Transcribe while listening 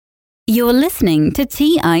You're listening to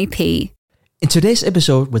TIP. In today's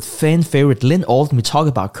episode with fan favorite Lynn Alden, we talk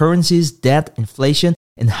about currencies, debt, inflation,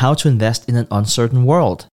 and how to invest in an uncertain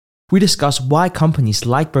world. We discuss why companies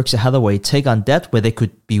like Berkshire Hathaway take on debt where they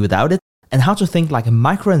could be without it, and how to think like a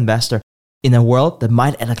micro-investor in a world that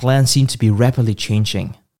might at a glance seem to be rapidly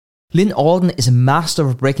changing. Lynn Alden is a master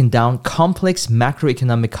of breaking down complex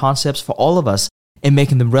macroeconomic concepts for all of us and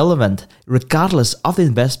making them relevant regardless of the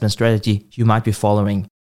investment strategy you might be following.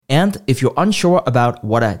 And if you're unsure about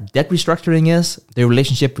what a debt restructuring is, the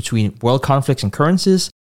relationship between world conflicts and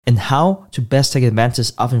currencies, and how to best take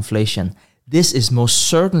advantage of inflation, this is most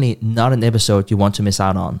certainly not an episode you want to miss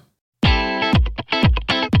out on.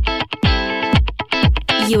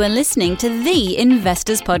 You are listening to The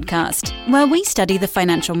Investors Podcast, where we study the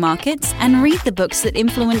financial markets and read the books that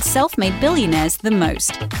influence self-made billionaires the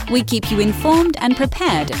most. We keep you informed and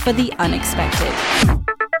prepared for the unexpected.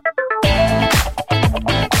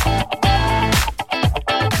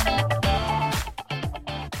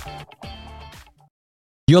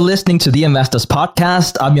 You're listening to The Investors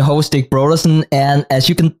Podcast. I'm your host, Dick Brodersen, and as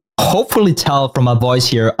you can hopefully tell from my voice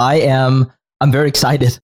here, I'm very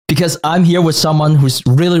excited because I'm here with someone who's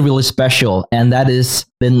really, really special, and that is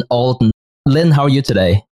Lynn Alden. Lynn, how are you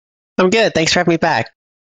today? I'm good. Thanks for having me back.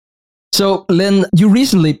 So, Lynn, you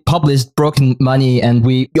recently published Broken Money, and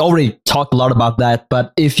we already talked a lot about that.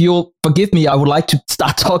 But if you'll forgive me, I would like to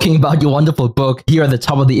start talking about your wonderful book here at the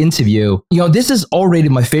top of the interview. This is already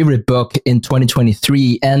my favorite book in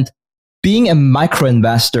 2023. And being a micro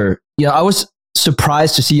investor, I was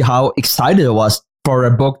surprised to see how excited I was for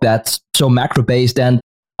a book that's so macro based. And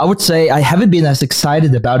I would say I haven't been as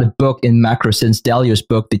excited about a book in macro since Dalio's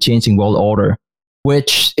book, The Changing World Order.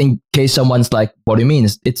 Which, in case someone's like, what do you mean?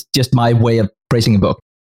 It's just my way of praising a book.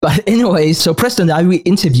 But anyway, so Preston and I, we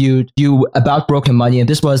interviewed you about Broken Money, and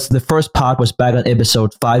this was the first part was back on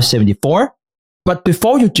episode 574. But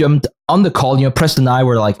before you jumped on the call, Preston and I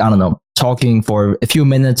were like, talking for a few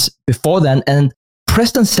minutes before then. And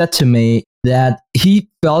Preston said to me that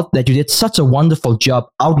he felt that you did such a wonderful job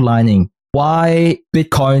outlining why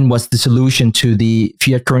Bitcoin was the solution to the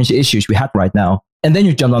fiat currency issues we had right now. And then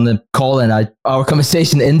you jumped on the call and our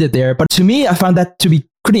conversation ended there. But to me, I found that to be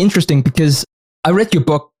pretty interesting because I read your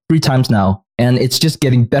book 3 times now, and it's just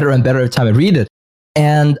getting better and better every time I read it.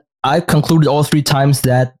 And I concluded all 3 times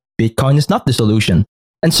that Bitcoin is not the solution.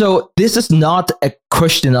 And so this is not a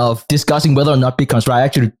question of discussing whether or not Bitcoin is right. I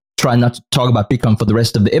actually try not to talk about Bitcoin for the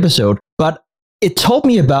rest of the episode. But it told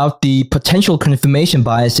me about the potential confirmation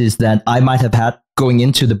biases that I might have had going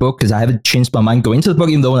into the book, because I haven't changed my mind going into the book,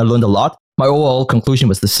 even though I learned a lot. My overall conclusion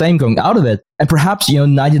was the same going out of it. And perhaps,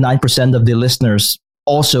 99% of the listeners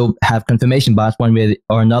also have confirmation bias one way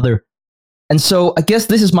or another. And so I guess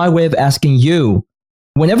this is my way of asking you,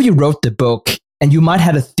 whenever you wrote the book and you might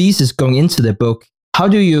have a thesis going into the book, how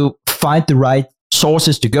do you find the right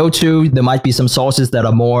sources to go to? There might be some sources that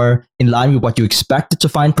are more in line with what you expected to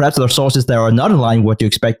find. Perhaps there are sources that are not in line with what you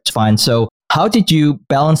expect to find. So how did you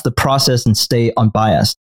balance the process and stay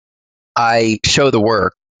unbiased? I show the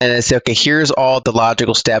work. And I say, okay, here's all the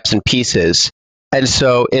logical steps and pieces. And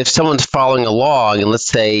so if someone's following along, and let's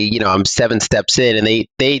say, I'm 7 steps in and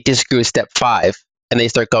they disagree with step 5 and they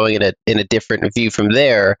start going in a different view from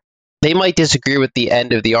there, they might disagree with the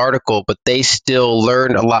end of the article, but they still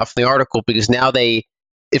learn a lot from the article because now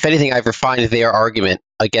if anything, I've refined their argument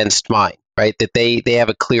against mine, right? That they have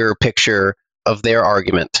a clearer picture of their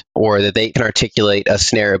argument, or that they can articulate a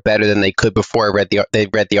scenario better than they could before they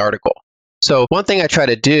read the article. So one thing I try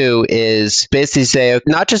to do is basically say,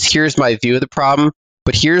 not just here's my view of the problem,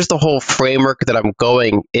 but here's the whole framework that I'm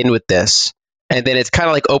going in with this. And then it's kind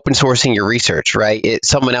of like open sourcing your research, right?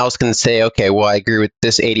 Someone else can say, okay, well, I agree with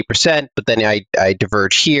this 80%, but then I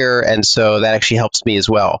diverge here. And so that actually helps me as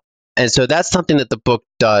well. And so that's something that the book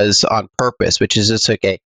does on purpose, which is just,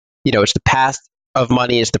 okay, it's the past of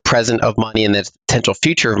money, it's the present of money, and it's the potential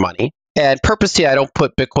future of money. And purposely, I don't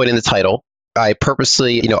put Bitcoin in the title. I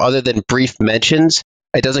purposely, other than brief mentions,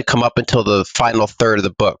 it doesn't come up until the final third of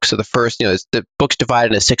the book. So the first, the book's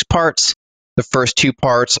divided into 6 parts. The first 2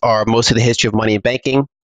 parts are mostly the history of money and banking.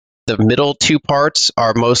 The middle 2 parts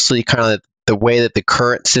are mostly kind of the way that the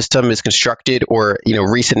current system is constructed, or,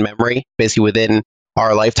 recent memory, basically within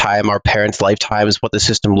our lifetime, our parents' lifetimes, what the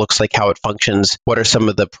system looks like, how it functions, what are some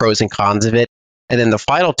of the pros and cons of it. And then the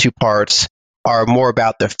final 2 parts are more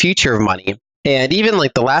about the future of money. And even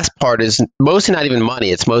like the last part is mostly not even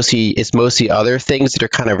money. It's mostly other things that are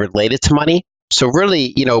kind of related to money. So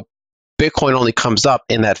really, Bitcoin only comes up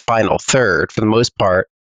in that final third for the most part.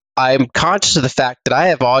 I'm conscious of the fact that I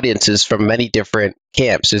have audiences from many different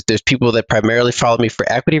camps. There's people that primarily follow me for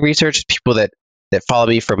equity research, people that that follow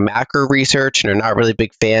me for macro research and are not really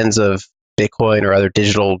big fans of Bitcoin or other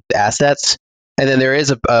digital assets. And then there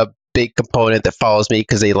is a big component that follows me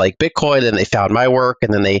because they like Bitcoin and they found my work,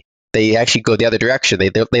 and then they actually go the other direction.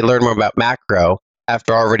 They learn more about macro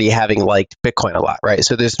after already having liked Bitcoin a lot, right?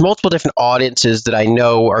 So there's multiple different audiences that I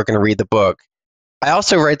know are going to read the book. I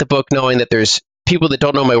also write the book knowing that there's people that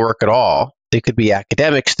don't know my work at all. They could be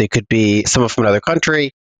academics. They could be someone from another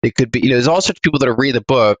country. They could be, there's all sorts of people that read the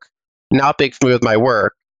book, not big familiar with my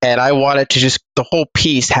work. And I wanted to the whole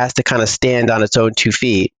piece has to kind of stand on its own 2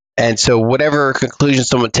 feet. And so whatever conclusion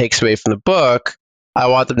someone takes away from the book, I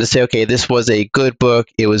want them to say, okay, this was a good book.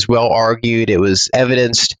 It was well argued. It was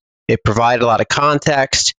evidenced. It provided a lot of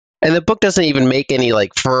context. And the book doesn't even make any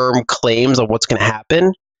like firm claims on what's going to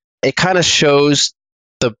happen. It kind of shows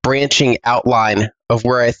the branching outline of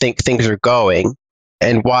where I think things are going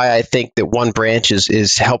and why I think that one branch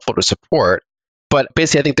is helpful to support. But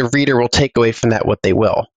basically, I think the reader will take away from that what they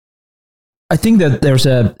will. I think that there's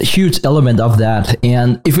a huge element of that.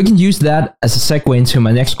 And if we can use that as a segue into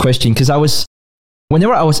my next question, because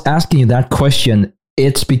whenever I was asking you that question,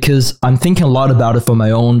 it's because I'm thinking a lot about it for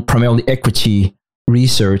my own primarily equity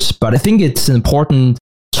research. But I think it's an important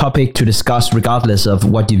topic to discuss regardless of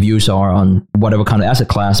what your views are on whatever kind of asset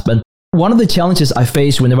class. But one of the challenges I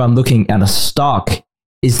face whenever I'm looking at a stock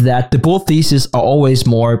is that the bull thesis are always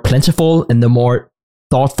more plentiful and they're more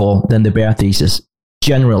thoughtful than the bear thesis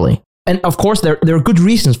generally. And of course, there are good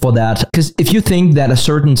reasons for that. Because if you think that a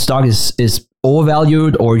certain stock is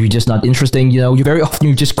overvalued or you're just not interesting, you very often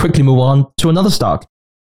you just quickly move on to another stock.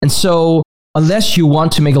 And so unless you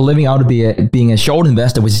want to make a living out of being a short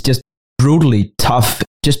investor, which is just brutally tough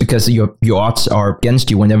just because your odds are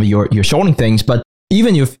against you whenever you're shorting things. But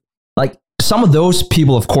even if like some of those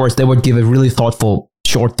people, of course, they would give a really thoughtful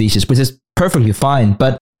short thesis, which is perfectly fine.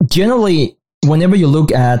 But generally, whenever you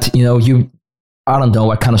look at, I don't know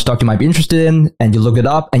what kind of stock you might be interested in, and you look it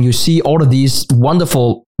up and you see all of these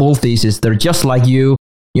wonderful bull theses that are just like you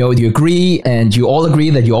agree, and you all agree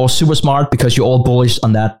that you're all super smart because you're all bullish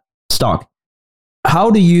on that stock.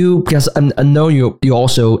 How do you, because I know you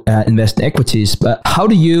also invest in equities, but how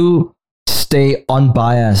do you stay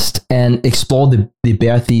unbiased and explore the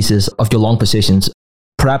bear thesis of your long positions?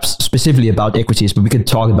 Perhaps specifically about equities, but we could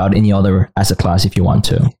talk about any other asset class if you want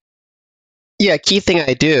to. Yeah, key thing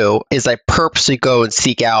I do is I purposely go and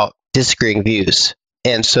seek out disagreeing views.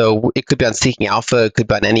 And so it could be on Seeking Alpha, it could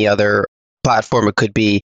be on any other platform, it could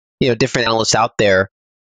be, different analysts out there.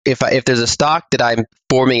 If there's a stock that I'm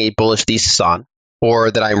forming a bullish thesis on,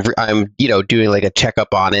 or that I'm doing like a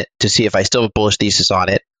checkup on it to see if I still have a bullish thesis on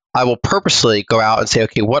it, I will purposely go out and say,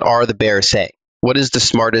 okay, what are the bears saying? What is the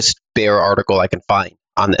smartest bear article I can find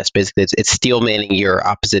on this? Basically, it's steel manning your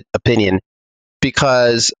opposite opinion,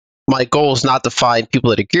 because my goal is not to find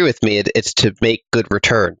people that agree with me. It's to make good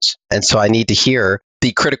returns. And so I need to hear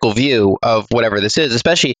the critical view of whatever this is,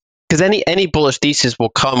 especially because any bullish thesis will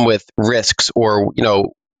come with risks or,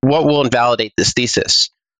 what will invalidate this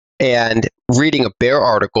thesis. And reading a bear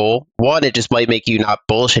article, one, it just might make you not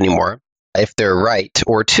bullish anymore if they're right.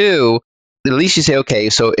 Or two, at least you say, okay,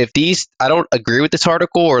 so if I don't agree with this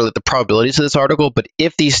article or the probabilities of this article, but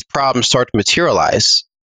if these problems start to materialize,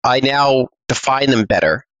 I now define them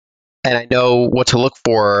better. And I know what to look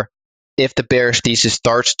for if the bearish thesis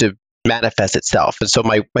starts to manifest itself. And so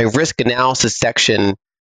my risk analysis section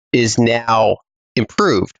is now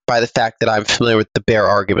improved by the fact that I'm familiar with the bear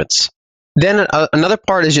arguments. Then another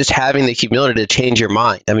part is just having the humility to change your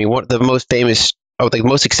mind. I mean, one of the most famous, the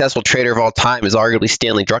most successful trader of all time is arguably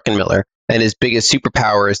Stanley Druckenmiller. And his biggest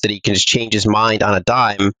superpower is that he can just change his mind on a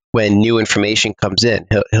dime when new information comes in.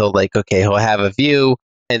 He'll have a view.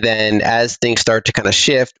 And then as things start to kind of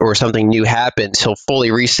shift or something new happens, he'll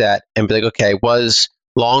fully reset and be like, okay, I was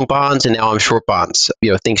long bonds and now I'm short bonds.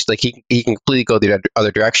 Things like he can completely go the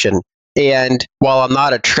other direction. And while I'm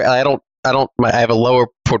not I have a lower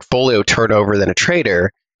portfolio turnover than a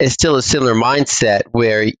trader, it's still a similar mindset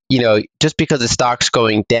where, just because the stock's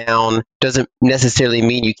going down doesn't necessarily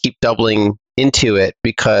mean you keep doubling into it,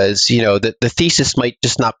 because, the thesis might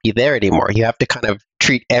just not be there anymore. You have to kind of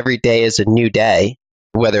treat every day as a new day,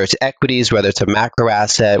 whether it's equities, whether it's a macro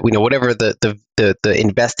asset, whatever the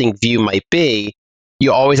investing view might be.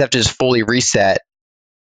 You always have to just fully reset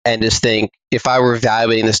and just think, if I were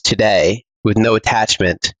evaluating this today with no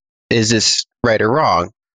attachment, is this right or wrong?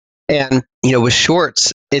 And, with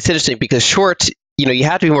shorts, it's interesting because shorts, you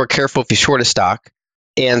have to be more careful if you short a stock.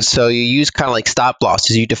 And so you use kind of like stop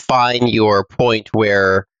losses. You define your point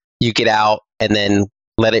where you get out and then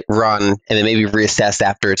let it run and then maybe reassess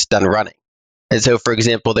after it's done running. And so, for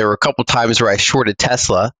example, there were a couple times where I shorted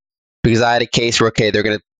Tesla because I had a case where, okay, they're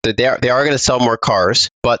going to They are going to sell more cars,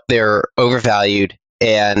 but they're overvalued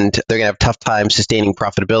and they're going to have a tough time sustaining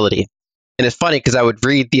profitability. And it's funny because I would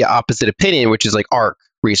read the opposite opinion, which is like ARC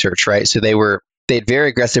research, right? So they had very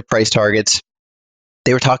aggressive price targets.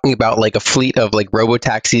 They were talking about like a fleet of like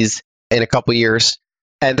robo-taxis in a couple years.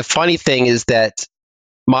 And the funny thing is that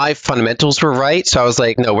my fundamentals were right. So I was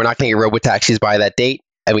like, no, we're not going to get robo-taxis by that date.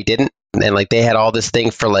 And we didn't. And like they had all this thing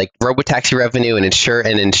for like robo-taxi revenue and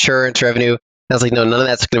insurance revenue. And I was like, no, none of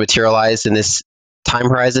that's going to materialize in this time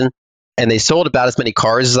horizon. And they sold about as many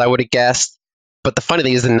cars as I would have guessed. But the funny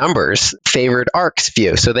thing is the numbers favored ARC's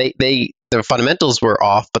view. So the fundamentals were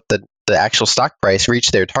off, but the actual stock price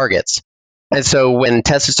reached their targets. And so when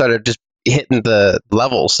Tesla started just hitting the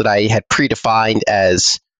levels that I had predefined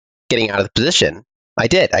as getting out of the position, I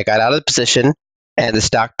did. I got out of the position and the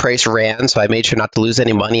stock price ran. So I made sure not to lose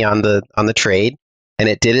any money on the trade. And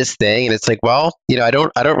it did its thing. And it's like, well, I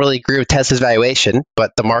don't really agree with Tesla's valuation,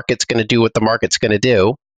 but the market's going to do what the market's going to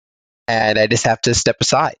do. And I just have to step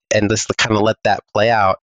aside and just kind of let that play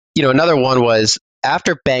out. Another one was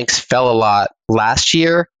after banks fell a lot last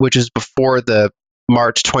year, which was before the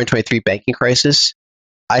March 2023 banking crisis,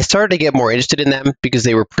 I started to get more interested in them because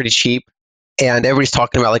they were pretty cheap. And everybody's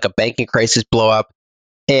talking about like a banking crisis blow up.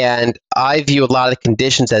 And I view a lot of the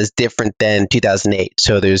conditions as different than 2008.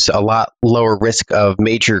 So there's a lot lower risk of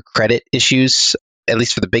major credit issues, at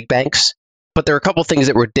least for the big banks. But there were a couple of things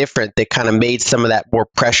that were different that kind of made some of that more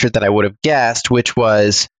pressure than I would have guessed, which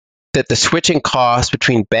was that the switching costs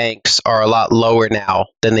between banks are a lot lower now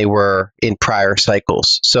than they were in prior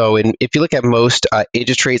cycles. So if you look at most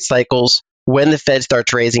interest rate cycles, when the Fed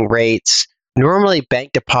starts raising rates, normally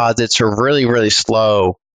bank deposits are really, really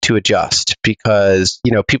slow to adjust because,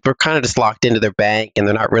 people are kind of just locked into their bank and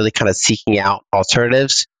they're not really kind of seeking out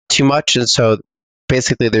alternatives too much. And so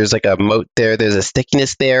basically there's like a moat there, there's a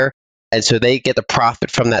stickiness there. And so they get the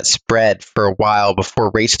profit from that spread for a while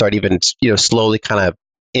before rates start even, slowly kind of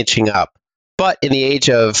inching up. But in the age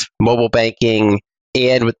of mobile banking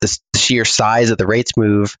and with the sheer size of the rates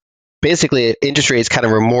move, basically interest rates kind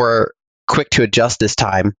of were more quick to adjust this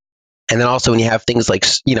time. And then also when you have things like,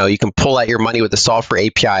 you can pull out your money with the software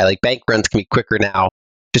API, like bank runs can be quicker now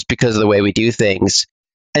just because of the way we do things.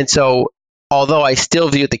 And so although I still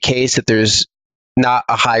view it the case that there's not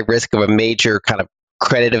a high risk of a major kind of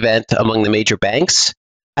credit event among the major banks,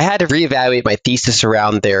 I had to reevaluate my thesis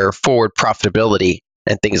around their forward profitability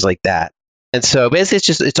and things like that. And so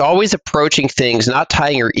basically it's always approaching things, not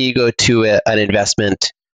tying your ego to an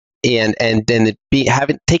investment and then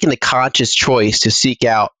having taken the conscious choice to seek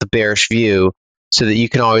out the bearish view so that you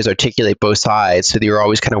can always articulate both sides so that you're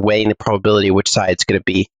always kind of weighing the probability of which side's going to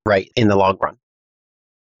be right in the long run.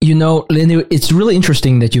 Lynn, it's really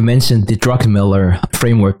interesting that you mentioned the Druckenmiller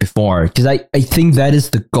framework before, because I think that is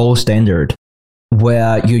the gold standard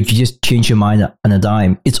where you just change your mind on a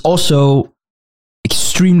dime. It's also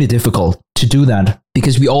extremely difficult to do that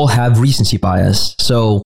because we all have recency bias.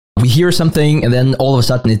 So we hear something and then all of a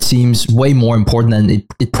sudden it seems way more important than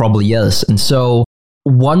it probably is. And so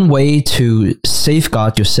one way to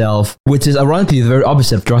safeguard yourself, which is ironically the very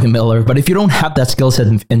opposite of Druckenmiller, but if you don't have that skill set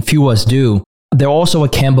and few of us do, there are also a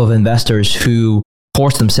camp of investors who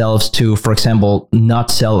force themselves to, for example, not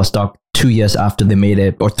sell a stock 2 years after they made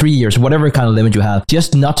it, or 3 years, whatever kind of limit you have,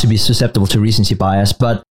 just not to be susceptible to recency bias.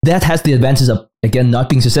 But that has the advantage of, again, not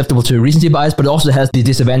being susceptible to recency bias, but it also has the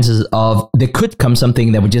disadvantages of there could come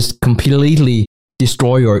something that would just completely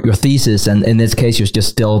destroy your thesis. And in this case, you're just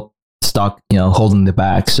still stuck, holding the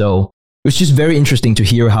bag. So it was just very interesting to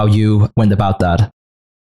hear how you went about that.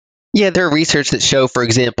 Yeah, there are research that show, for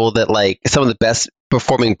example, that like some of the best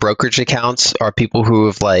performing brokerage accounts are people who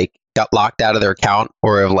have like got locked out of their account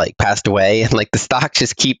or have like passed away, and like the stocks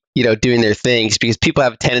just keep, doing their things because people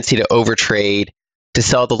have a tendency to overtrade, to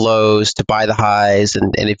sell the lows, to buy the highs,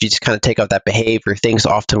 and if you just kind of take off that behavior, things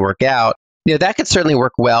often work out. That could certainly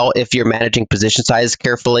work well if you're managing position size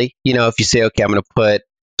carefully. If you say, okay, I'm going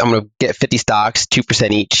to get 50 stocks,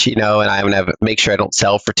 2% each, and I'm going to make sure I don't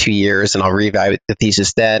sell for 2 years, and I'll reevaluate the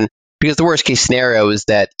thesis then. Because the worst case scenario is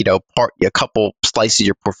that, a couple slices of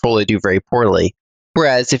your portfolio do very poorly.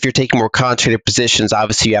 Whereas if you're taking more concentrated positions,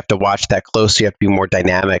 obviously you have to watch that closely. You have to be more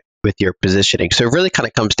dynamic with your positioning. So it really kind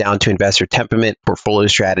of comes down to investor temperament, portfolio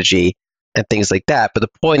strategy, and things like that. But the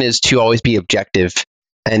point is to always be objective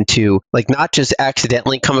and to not just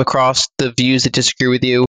accidentally come across the views that disagree with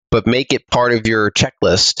you, but make it part of your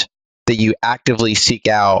checklist that you actively seek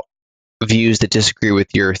out views that disagree with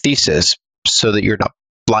your thesis so that you're not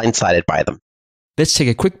blindsided by them. Let's take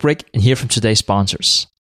a quick break and hear from today's sponsors.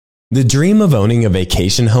 The dream of owning a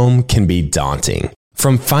vacation home can be daunting.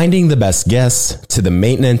 From finding the best guests, to the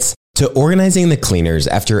maintenance, to organizing the cleaners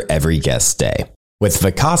after every guest stay. With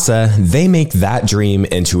Vacasa, they make that dream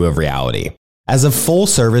into a reality. As a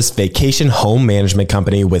full-service vacation home management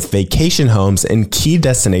company with vacation homes in key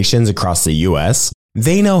destinations across the US,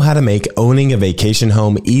 they know how to make owning a vacation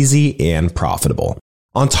home easy and profitable.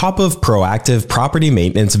 On top of proactive property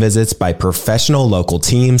maintenance visits by professional local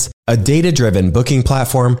teams, a data-driven booking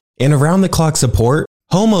platform, and around-the-clock support,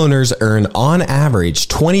 homeowners earn on average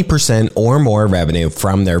 20% or more revenue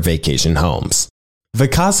from their vacation homes.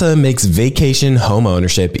 Vacasa makes vacation home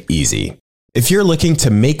ownership easy. If you're looking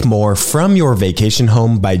to make more from your vacation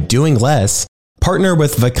home by doing less, partner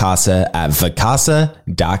with Vacasa at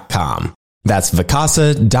vacasa.com. That's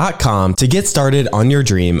vacasa.com to get started on your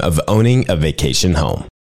dream of owning a vacation home.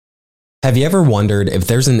 Have you ever wondered if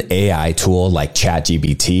there's an AI tool like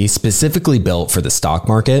ChatGPT specifically built for the stock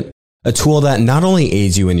market? A tool that not only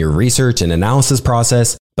aids you in your research and analysis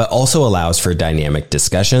process, but also allows for dynamic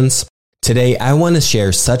discussions? Today, I want to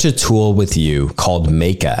share such a tool with you called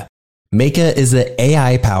Meka. Meka is the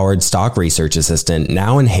AI-powered stock research assistant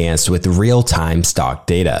now enhanced with real-time stock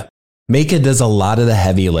data. Meka does a lot of the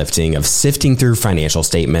heavy lifting of sifting through financial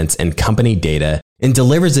statements and company data and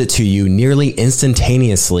delivers it to you nearly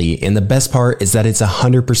instantaneously, and the best part is that it's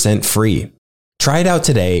 100% free. Try it out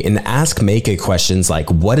today and ask Meka questions like,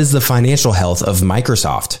 what is the financial health of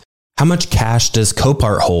Microsoft? How much cash does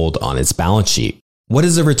Copart hold on its balance sheet? What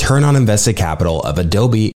is the return on invested capital of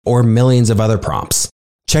Adobe, or millions of other prompts?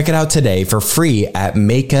 Check it out today for free at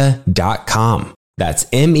Meka.com. That's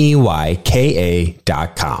MEYKA.com.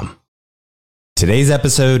 Today's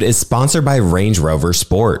episode is sponsored by Range Rover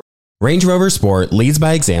Sport. Range Rover Sport leads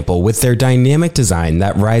by example with their dynamic design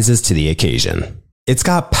that rises to the occasion. It's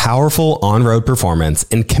got powerful on-road performance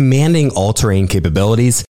and commanding all-terrain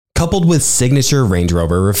capabilities, coupled with signature Range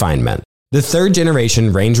Rover refinement. The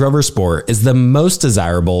third-generation Range Rover Sport is the most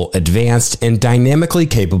desirable, advanced, and dynamically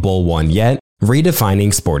capable one yet,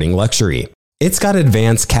 redefining sporting luxury. It's got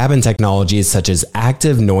advanced cabin technologies such as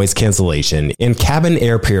active noise cancellation and cabin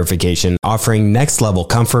air purification, offering next-level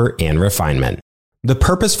comfort and refinement. The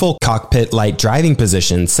purposeful cockpit-like driving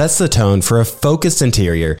position sets the tone for a focused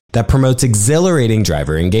interior that promotes exhilarating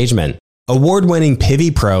driver engagement. Award-winning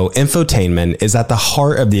Pivi Pro infotainment is at the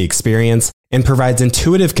heart of the experience and provides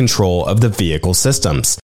intuitive control of the vehicle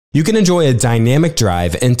systems. You can enjoy a dynamic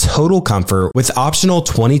drive and total comfort with optional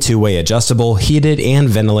 22-way adjustable, heated and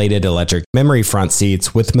ventilated electric memory front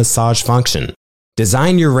seats with massage function.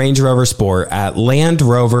 Design your Range Rover Sport at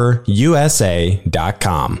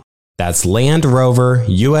LandRoverUSA.com. That's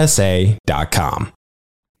LandRoverUSA.com.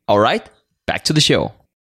 All right, back to the show.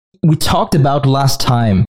 We talked about last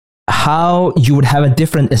time how you would have a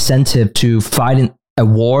different incentive to fight in a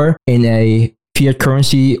war in a fiat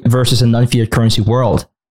currency versus a non-fiat currency world.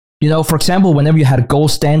 You know, for example, whenever you had a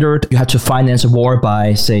gold standard, you had to finance a war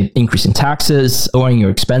by, say, increasing taxes, lowering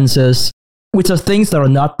your expenses, which are things that are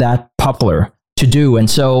not that popular to do. And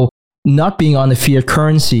so not being on the fiat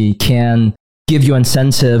currency can give you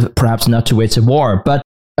incentive perhaps not to wage a war. But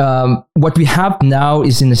what we have now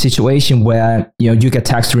is in a situation where, you get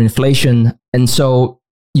taxed through inflation. And so,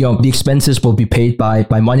 the expenses will be paid by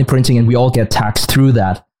money printing, and we all get taxed through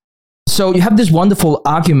that. So you have this wonderful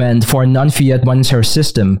argument for a non-fiat monetary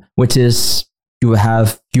system, which is you will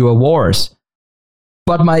have fewer wars.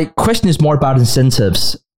 But my question is more about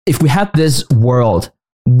incentives. If we had this world,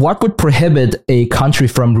 what would prohibit a country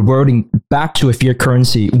from reverting back to a fiat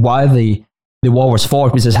currency while the war was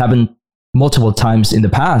fought, which has happened multiple times in the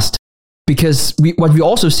past? Because what we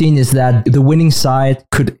also seen is that the winning side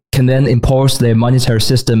can then impose their monetary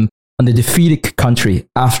system on the defeated country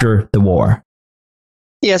after the war.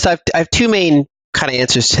 Yes, I have two main kind of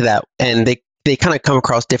answers to that, and they kind of come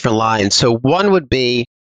across different lines. So one would be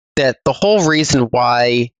that the whole reason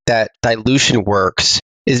why that dilution works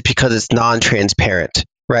is because it's non-transparent,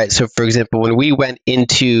 right? So for example, when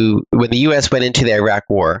the U.S. went into the Iraq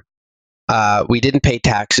War, we didn't pay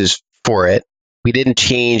taxes for it. We didn't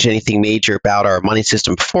change anything major about our money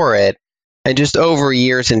system for it. And just over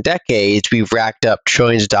years and decades, we've racked up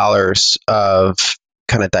trillions of dollars of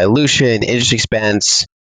kind of dilution, interest expense.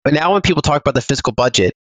 But now when people talk about the fiscal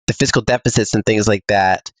budget, the fiscal deficits and things like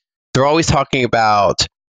that, they're always talking about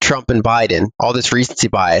Trump and Biden, all this recency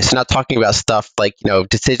bias. They're not talking about stuff like,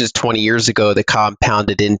 decisions 20 years ago that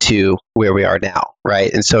compounded into where we are now,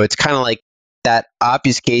 right? And so it's kind of like that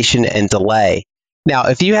obfuscation and delay. Now,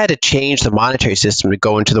 if you had to change the monetary system to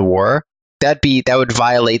go into the war, that would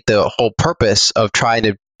violate the whole purpose of trying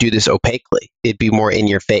to do this opaquely. It'd be more in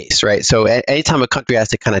your face, right? So anytime a country has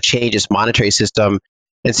to kind of change its monetary system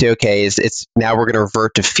and say, okay, it's now we're going to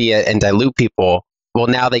revert to fiat and dilute people, well,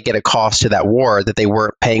 now they get a cost to that war that they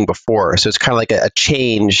weren't paying before. So it's kind of like a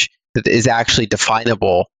change that is actually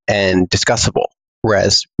definable and discussable,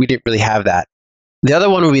 whereas we didn't really have that. The other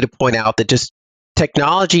one would be to point out that just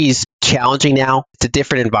technology is challenging now. It's a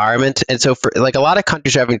different environment. And so for like a lot of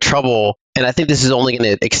countries are having trouble, and I think this is only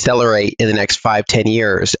going to accelerate in the next 5-10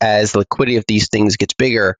 years as the liquidity of these things gets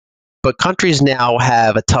bigger. But countries now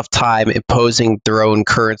have a tough time imposing their own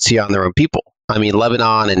currency on their own people. I mean,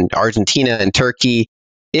 Lebanon and Argentina and Turkey,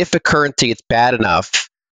 if a currency gets bad enough,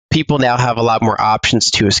 people now have a lot more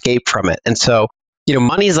options to escape from it. And so,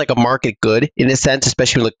 money is like a market good in a sense,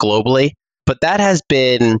 especially globally. But that has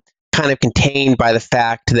been kind of contained by the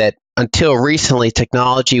fact that until recently,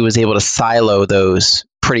 technology was able to silo those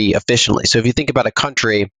pretty efficiently. So if you think about a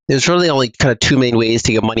country, there's really only kind of two main ways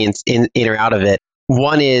to get money in or out of it.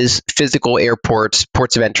 One is physical airports,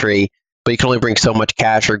 ports of entry, but you can only bring so much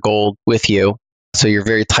cash or gold with you. So you're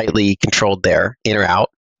very tightly controlled there, in or out.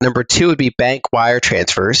 Number two would be bank wire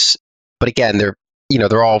transfers. But again,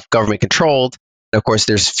 they're all government controlled. And of course,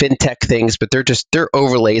 there's fintech things, but they're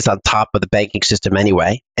overlays on top of the banking system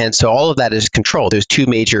anyway. And so all of that is controlled. There's two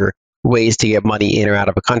major ways to get money in or out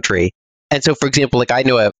of a country. And so, for example, like I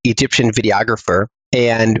know an Egyptian videographer,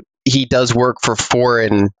 and he does work for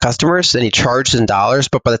foreign customers, and he charges in dollars,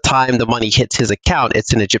 but by the time the money hits his account,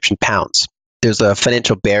 it's in Egyptian pounds. There's a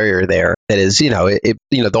financial barrier there that is,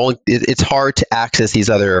 it's hard to access these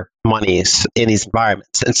other monies in these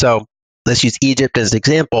environments. And so let's use Egypt as an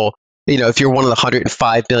example. If you're one of the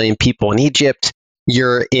 105 million people in Egypt,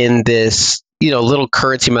 you're in this, little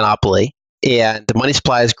currency monopoly, and the money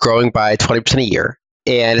supply is growing by 20% a year.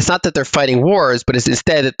 And it's not that they're fighting wars, but it's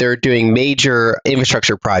instead that they're doing major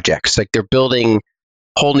infrastructure projects. Like they're building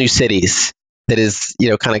whole new cities that is,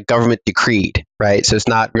 kind of government decreed, right? So it's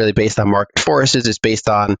not really based on market forces. It's based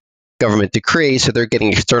on government decree. So they're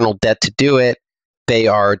getting external debt to do it. They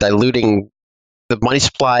are diluting the money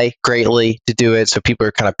supply greatly to do it. So people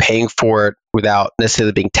are kind of paying for it without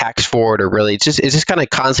necessarily being taxed for it, or really it's just kind of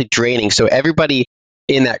constantly draining. So everybody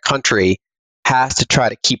in that country has to try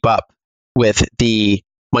to keep up with the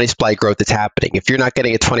money supply growth that's happening. If you're not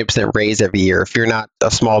getting a 20% raise every year, if you're not a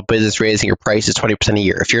small business raising your prices 20% a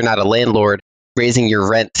year, if you're not a landlord raising your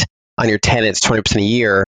rent on your tenants 20% a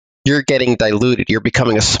year, you're getting diluted. You're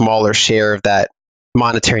becoming a smaller share of that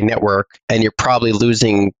monetary network, and you're probably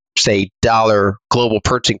losing, say, dollar global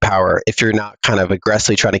purchasing power if you're not kind of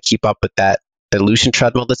aggressively trying to keep up with that dilution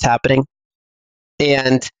treadmill that's happening.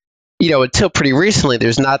 And until pretty recently,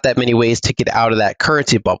 there's not that many ways to get out of that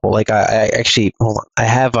currency bubble. Like I actually, hold on, I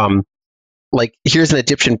have here's an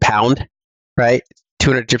Egyptian pound, right?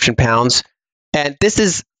 200 Egyptian pounds. And this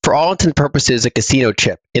is, for all intents and purposes, a casino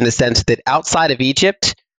chip in the sense that outside of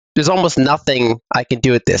Egypt, there's almost nothing I can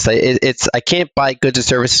do with this. I can't buy goods and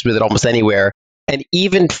services with it almost anywhere. And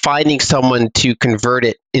even finding someone to convert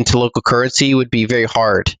it into local currency would be very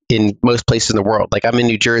hard in most places in the world. Like I'm in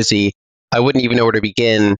New Jersey, I wouldn't even know where to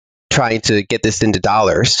begin trying to get this into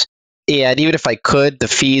dollars. And even if I could, the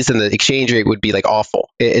fees and the exchange rate would be like awful.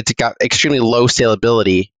 It's got extremely low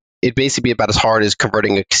salability. It'd basically be about as hard as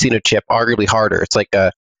converting a casino chip, arguably harder. It's like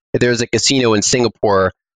if there's a casino in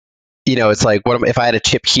Singapore, it's like, if I had a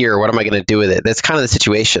chip here, what am I going to do with it? That's kind of the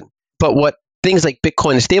situation. But what things like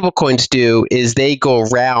Bitcoin and stablecoins do is they go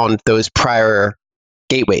around those prior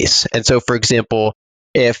gateways. And so, for example,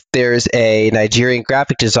 if there's a Nigerian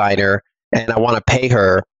graphic designer and I want to pay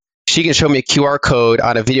her, she can show me a QR code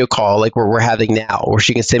on a video call like we're having now, or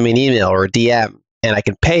she can send me an email or a DM, and I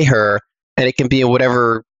can pay her, and it can be in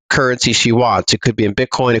whatever currency she wants. It could be in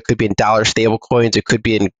Bitcoin, it could be in dollar stablecoins, it could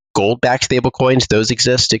be in gold-backed stablecoins. Those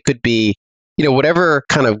exist. It could be, whatever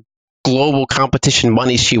kind of global competition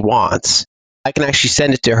money she wants. I can actually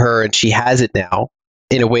send it to her, and she has it now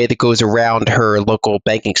in a way that goes around her local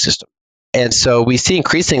banking system. And so we see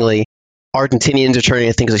increasingly Argentinians are turning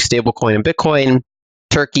to things like stablecoin and Bitcoin.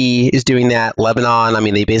 Turkey is doing that. Lebanon,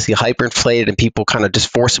 they basically hyperinflated and people kind of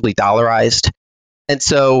just forcibly dollarized. And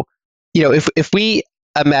so, if we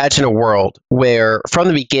imagine a world where from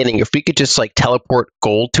the beginning, if we could just like teleport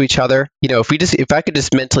gold to each other, if I could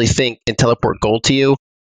just mentally think and teleport gold to you,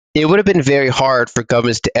 it would have been very hard for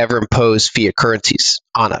governments to ever impose fiat currencies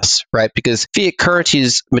on us, right? Because fiat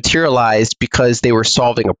currencies materialized because they were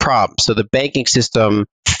solving a problem. So the banking system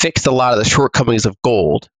fixed a lot of the shortcomings of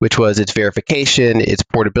gold, which was its verification, its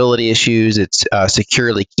portability issues, its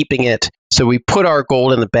securely keeping it. So we put our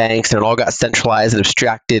gold in the banks and it all got centralized and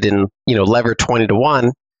abstracted and, levered 20 to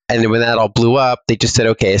 1. And then when that all blew up, they just said,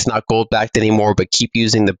 okay, it's not gold backed anymore, but keep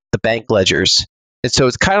using the bank ledgers. And so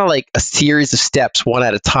it's kind of like a series of steps, one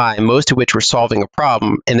at a time, most of which were solving a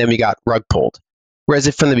problem, and then we got rug pulled. Whereas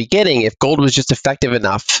if from the beginning, if gold was just effective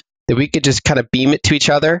enough that we could just kind of beam it to each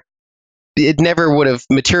other, it never would have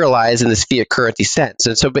materialized in this fiat currency sense.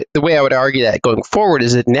 And so but the way I would argue that going forward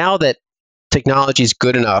is that now that technology is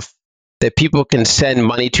good enough that people can send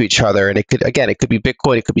money to each other, and it could be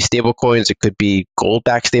Bitcoin, it could be stable coins, it could be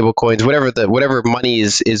gold-backed stable coins, whatever money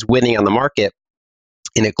is winning on the market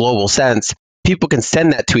in a global sense, people can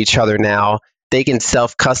send that to each other now. They can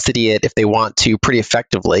self-custody it if they want to pretty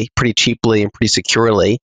effectively, pretty cheaply, and pretty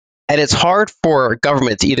securely. And it's hard for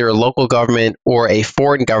governments, either a local government or a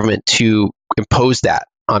foreign government, to impose that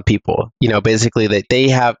on people. Basically that they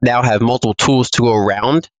now have multiple tools to go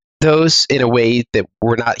around those in a way that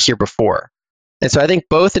were not here before. And so I think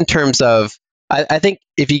both in terms of, I think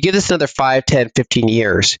if you give this another 5, 10, 15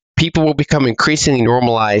 years, people will become increasingly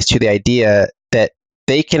normalized to the idea that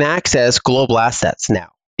they can access global assets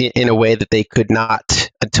now in a way that they could not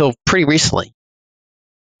until pretty recently.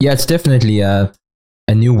 Yeah, it's definitely a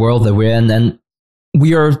new world that we're in, and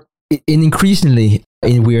we're in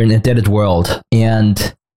an indebted world.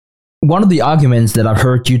 And one of the arguments that I've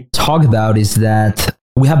heard you talk about is that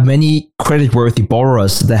we have many creditworthy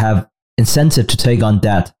borrowers that have incentive to take on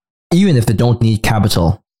debt, even if they don't need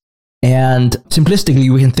capital. And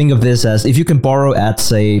simplistically, we can think of this as if you can borrow at,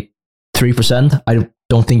 say, 3%, I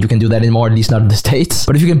don't think you can do that anymore, at least not in the States.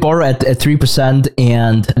 But if you can borrow at 3%,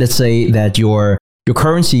 and let's say that your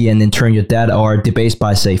currency and in turn your debt are debased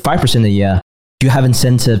by, say, 5% a year, you have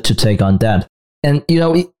incentive to take on debt. And,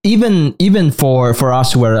 even for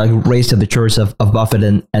us who are raised at the church of Buffett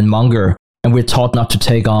and Munger, and we're taught not to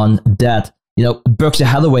take on debt, Berkshire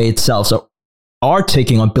Hathaway itself are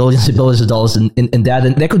taking on billions and billions of dollars in debt,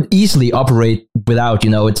 and they could easily operate without.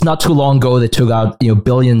 It's not too long ago they took out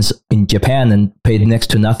billions in Japan and paid next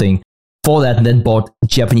to nothing for that, and then bought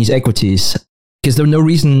Japanese equities because there was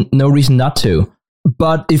no reason not to.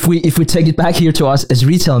 But if we take it back here to us as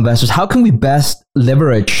retail investors, how can we best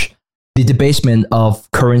leverage the debasement of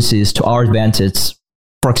currencies to our advantage?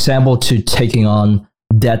 For example, to taking on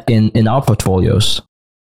debt in our portfolios.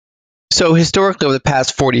 So historically, over the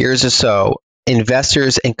past 40 years or so,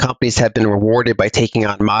 investors and companies have been rewarded by taking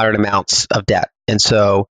on moderate amounts of debt. And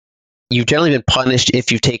so you've generally been punished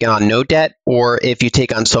if you've taken on no debt, or if you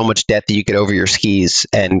take on so much debt that you get over your skis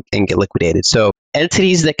and get liquidated. So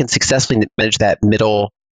entities that can successfully manage that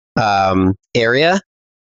middle area,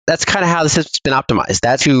 that's kind of how the system's been optimized.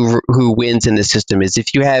 That's who wins in the system, is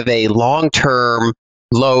if you have a long-term,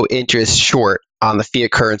 low-interest short on the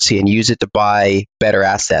fiat currency and use it to buy better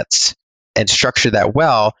assets and structure that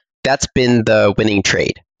well, that's been the winning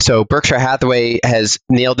trade. So Berkshire Hathaway has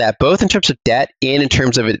nailed that both in terms of debt and in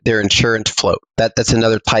terms of their insurance float. That's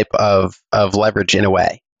another type of leverage in a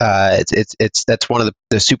way. That's one of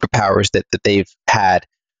the superpowers that they've had.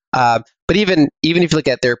 But even if you look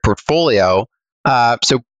at their portfolio,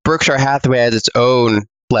 so Berkshire Hathaway has its own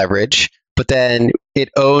leverage, but then it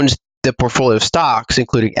owns the portfolio of stocks,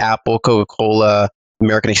 including Apple, Coca-Cola,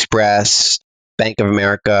 American Express, Bank of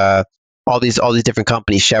America, all these different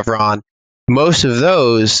companies, Chevron. Most of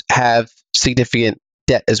those have significant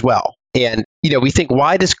debt as well. And we think,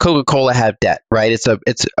 why does Coca-Cola have debt, right? It's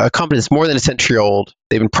a company that's more than a century old.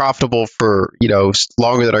 They've been profitable for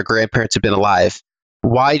longer than our grandparents have been alive.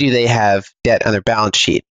 Why do they have debt on their balance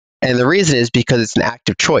sheet? And the reason is because it's an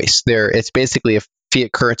active choice. It's basically a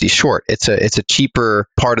fiat currency short. It's a cheaper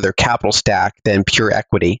part of their capital stack than pure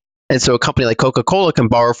equity. And so a company like Coca-Cola can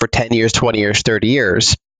borrow for 10 years, 20 years, 30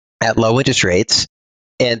 years at low interest rates,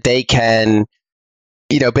 and they can,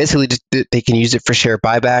 basically they can use it for share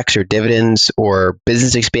buybacks or dividends or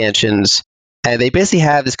business expansions. And they basically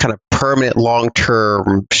have this kind of permanent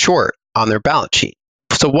long-term short on their balance sheet.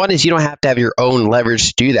 So one is, you don't have to have your own leverage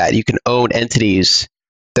to do that. You can own entities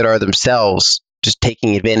that are themselves just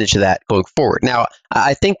taking advantage of that going forward. Now,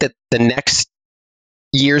 I think that the next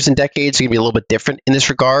years and decades are going to be a little bit different in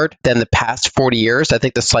this regard than the past 40 years. I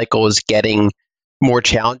think the cycle is getting more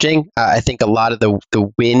challenging. I think a lot of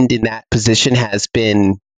the wind in that position has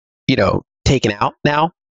been, taken out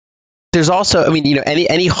now. There's also,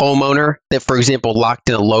 any homeowner that, for example, locked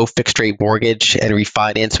in a low fixed rate mortgage and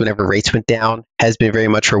refinanced whenever rates went down has been very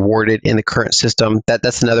much rewarded in the current system.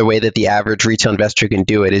 That's another way that the average retail investor can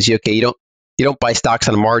do it, is you don't buy stocks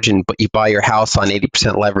on a margin, but you buy your house on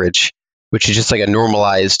 80% leverage, which is just like a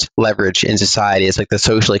normalized leverage in society. It's like the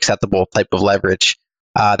socially acceptable type of leverage.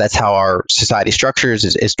 That's how our society structures.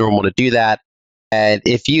 It's normal to do that. And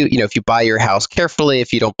if you buy your house carefully,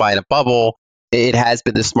 if you don't buy in a bubble, it has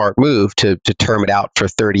been the smart move to term it out for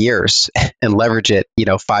 30 years and leverage it,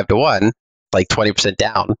 5-to-1, like 20%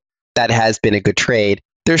 down. That has been a good trade.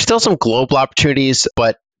 There's still some global opportunities,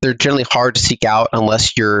 but they're generally hard to seek out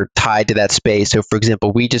unless you're tied to that space. So for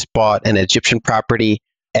example, we just bought an Egyptian property,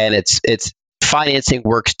 and it's financing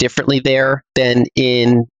works differently there than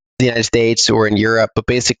in the United States or in Europe, but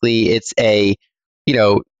basically it's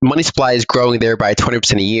money supply is growing there by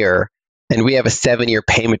 20% a year, and we have a 7-year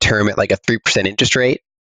payment term at like a 3% interest rate.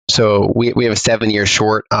 So we have a 7-year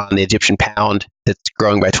short on the Egyptian pound that's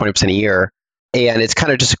growing by 20% a year. And it's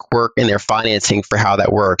kind of just a quirk in their financing for how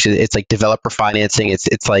that works. It's like developer financing.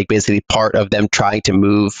 It's like basically part of them trying to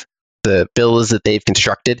move the villas that they've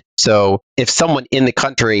constructed. So if someone in the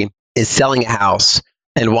country is selling a house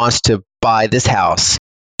and wants to buy this house,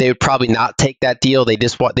 they would probably not take that deal. They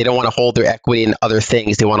don't want to hold their equity in other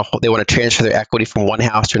things. They want to transfer their equity from one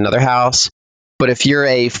house to another house. But if you're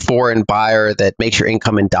a foreign buyer that makes your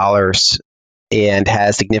income in dollars and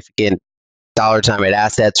has significant dollar-denominated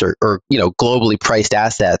assets or globally priced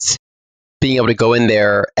assets, being able to go in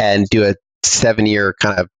there and do a 7-year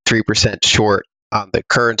kind of 3% short on the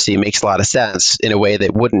currency makes a lot of sense in a way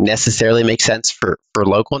that wouldn't necessarily make sense for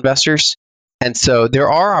local investors. And so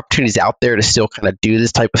there are opportunities out there to still kind of do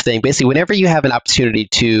this type of thing. Basically, whenever you have an opportunity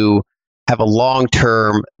to have a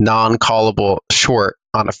long-term, non-callable short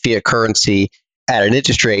on a fiat currency at an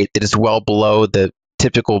interest rate that is well below the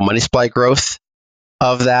typical money supply growth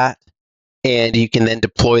of that, and you can then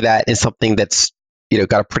deploy that in something that's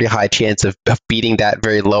got a pretty high chance of beating that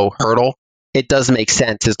very low hurdle, it does make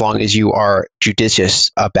sense as long as you are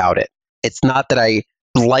judicious about it. It's not that I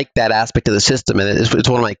like that aspect of the system, and it's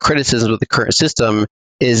one of my criticisms of the current system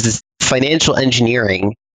is this financial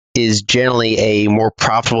engineering is generally a more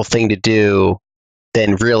profitable thing to do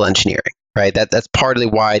than real engineering, right? That's partly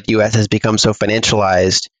why the U.S. has become so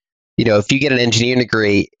financialized. If you get an engineering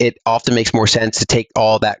degree, it often makes more sense to take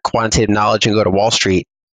all that quantitative knowledge and go to Wall Street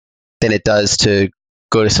than it does to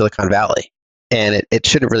go to Silicon Valley. And it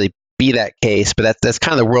shouldn't really be that case, but that's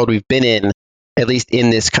kind of the world we've been in, at least in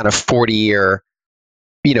this kind of 40-year,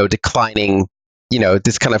 declining,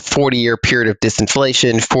 this kind of 40-year period of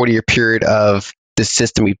disinflation, 40-year period of the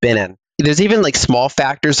system we've been in. There's even like small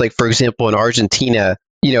factors, like for example, in Argentina,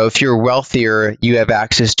 if you're wealthier, you have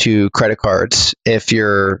access to credit cards. If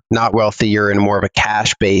you're not wealthy, you're in more of a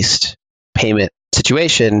cash-based payment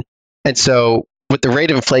situation. And so with the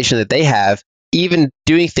rate of inflation that they have, even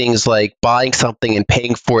doing things like buying something and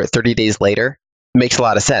paying for it 30 days later makes a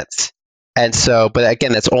lot of sense. And so, but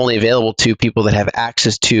again, that's only available to people that have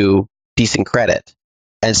access to decent credit.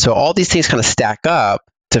 And so all these things kind of stack up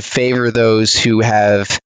to favor those who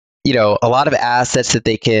have a lot of assets that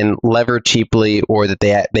they can lever cheaply, or that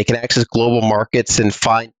they can access global markets and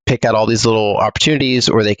pick out all these little opportunities,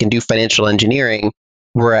 or they can do financial engineering,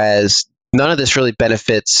 whereas none of this really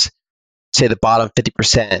benefits, say, the bottom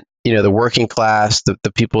 50%, the working class,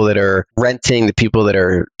 the people that are renting, the people that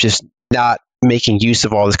are just not making use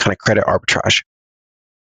of all this kind of credit arbitrage.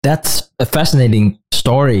 That's a fascinating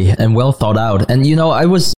story and well thought out. And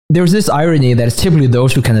there's this irony that it's typically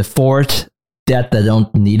those who can afford debt that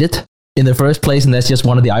don't need it in the first place, and that's just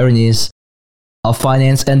one of the ironies of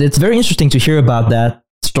finance. And it's very interesting to hear about that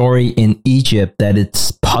story in Egypt, that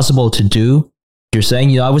it's possible to do. You're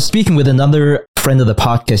saying, I was speaking with another friend of the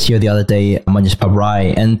podcast here the other day, Manis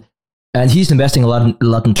Pabrai, and he's investing a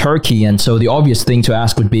lot in Turkey. And so the obvious thing to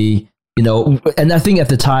ask would be, and I think at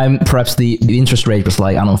the time, perhaps the interest rate was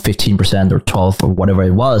like, 15% or 12 or whatever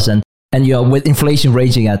it was. And with inflation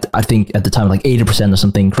raging at, I think at the time, like 80% or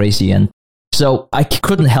something crazy. And so I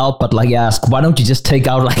couldn't help but ask, why don't you just take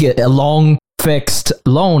out a long fixed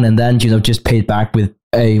loan and then, just pay it back with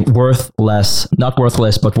a not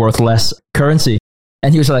worthless, but worthless currency?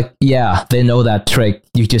 And he was like, yeah, they know that trick.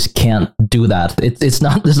 You just can't do that. It's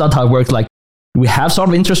not how it works. Like, we have sort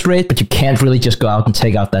of interest rate, but you can't really just go out and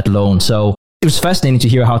take out that loan. So it was fascinating to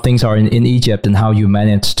hear how things are in Egypt and how you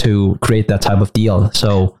managed to create that type of deal.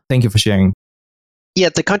 So thank you for sharing. Yeah,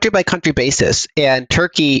 it's a country by country basis. And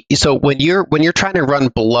Turkey, so when you're trying to run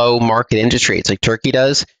below market interest rates like Turkey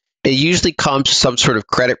does, it usually comes with some sort of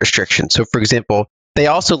credit restriction. So for example, they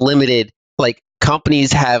also limited, like,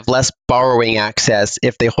 companies have less borrowing access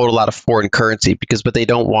if they hold a lot of foreign currency, because what they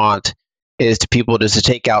don't want is to people just to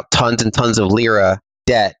take out tons and tons of lira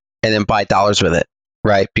debt and then buy dollars with it,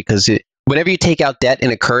 right? Because whenever you take out debt in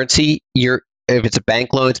a currency, if it's a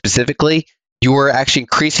bank loan specifically, you're actually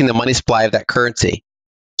increasing the money supply of that currency.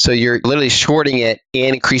 So you're literally shorting it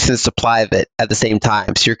and increasing the supply of it at the same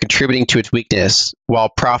time. So you're contributing to its weakness while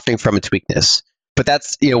profiting from its weakness. But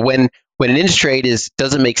that's, when an interest rate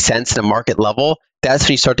doesn't make sense at a market level, that's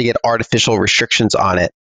when you start to get artificial restrictions on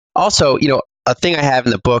it. Also, a thing I have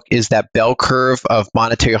in the book is that bell curve of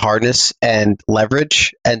monetary hardness and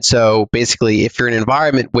leverage. And so basically, if you're in an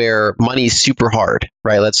environment where money is super hard,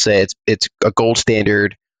 right? Let's say it's a gold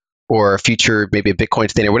standard or a future, maybe a Bitcoin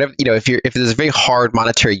standard, whatever, if there's a very hard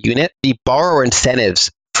monetary unit, the borrower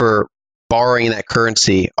incentives for borrowing that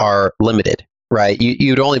currency are limited, right?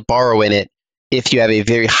 You'd only borrow in it if you have a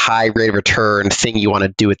very high rate of return thing you want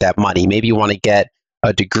to do with that money. Maybe you want to get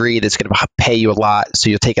a degree that's going to pay you a lot, so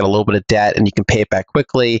you'll take out a little bit of debt and you can pay it back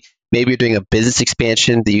quickly. Maybe you're doing a business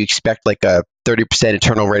expansion that you expect like a 30%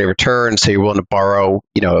 internal rate of return, so you're willing to borrow,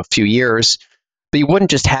 a few years. But you wouldn't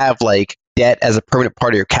just have like debt as a permanent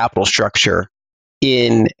part of your capital structure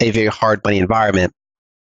in a very hard money environment.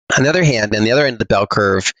 On the other hand, on the other end of the bell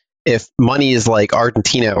curve, if money is like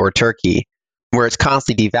Argentina or Turkey, where it's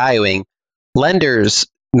constantly devaluing, lenders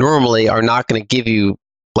normally are not going to give you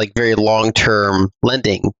like very long-term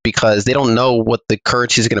lending because they don't know what the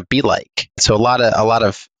currency is going to be like. So a lot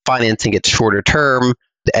of financing gets shorter term,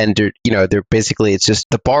 and they're basically, it's just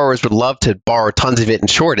the borrowers would love to borrow tons of it and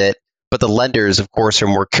short it, but the lenders, of course, are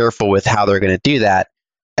more careful with how they're going to do that.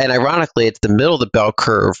 And ironically, it's the middle of the bell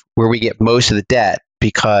curve where we get most of the debt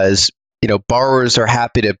because borrowers are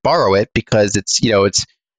happy to borrow it because it's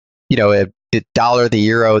the dollar, the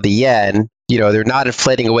euro, the yen. They're not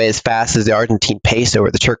inflating away as fast as the Argentine peso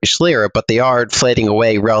or the Turkish lira, but they are inflating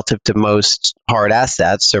away relative to most hard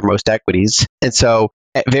assets or most equities. And so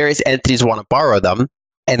various entities want to borrow them.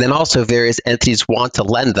 And then also various entities want to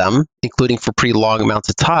lend them, including for pretty long amounts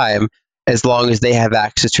of time, as long as they have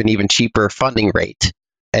access to an even cheaper funding rate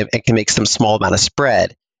and can make some small amount of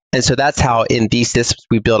spread. And so that's how in these systems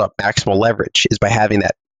we build up maximal leverage, is by having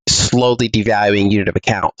that slowly devaluing unit of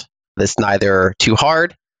account that's neither too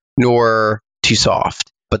hard nor too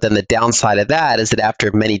soft. But then the downside of that is that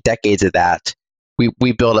after many decades of that,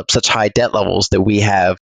 we build up such high debt levels that we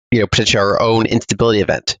have, potentially our own instability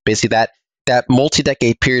event. Basically, that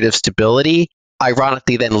multi-decade period of stability,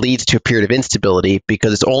 ironically, then leads to a period of instability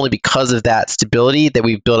because it's only because of that stability that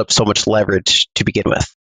we've built up so much leverage to begin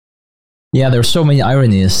with. Yeah, there are so many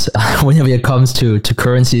ironies whenever it comes to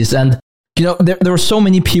currencies. And there are so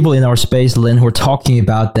many people in our space, Lynn, who are talking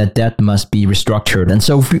about that debt must be restructured. And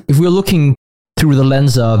so if we're looking through the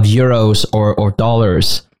lens of euros or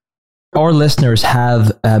dollars, our listeners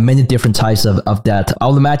have many different types of debt.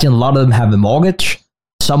 I'll imagine a lot of them have a mortgage.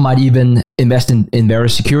 Some might even invest in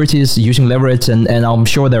various securities using leverage. And I'm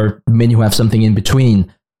sure there are many who have something in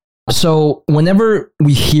between. So whenever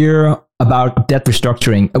we hear about debt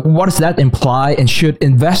restructuring, what does that imply? And should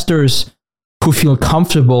investors who feel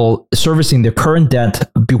comfortable servicing their current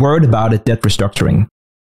debt be worried about it, debt restructuring?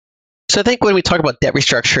 So I think when we talk about debt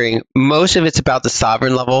restructuring, most of it's about the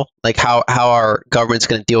sovereign level, like how our government's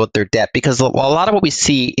going to deal with their debt. Because a lot of what we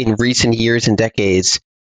see in recent years and decades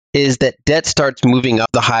is that debt starts moving up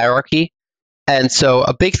the hierarchy. And so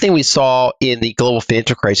a big thing we saw in the global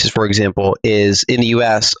financial crisis, for example, is in the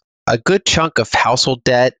US, a good chunk of household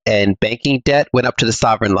debt and banking debt went up to the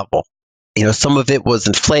sovereign level. Some of it was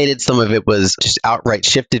inflated, some of it was just outright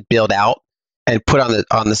shifted, bailed out, and put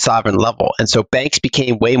on the sovereign level. And so banks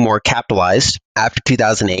became way more capitalized after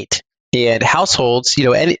 2008. And households,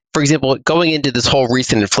 for example, going into this whole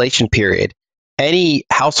recent inflation period, any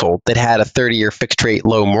household that had a 30-year fixed rate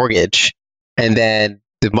low mortgage, and then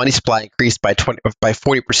the money supply increased by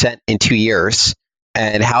 40% in 2 years,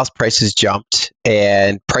 and house prices jumped,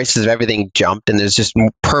 and prices of everything jumped, and there's just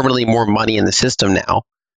permanently more money in the system now.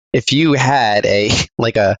 If you had a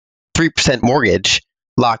 3% mortgage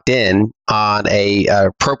locked in on a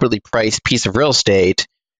appropriately priced piece of real estate,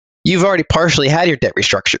 you've already partially had your debt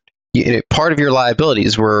restructured. Part of your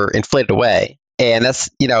liabilities were inflated away. And that's,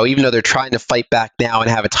 even though they're trying to fight back now and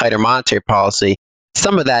have a tighter monetary policy,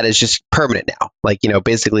 some of that is just permanent now.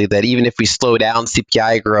 Basically that even if we slow down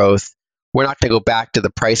CPI growth, we're not going to go back to the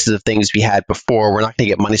prices of things we had before. We're not going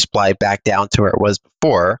to get money supply back down to where it was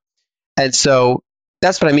before. And so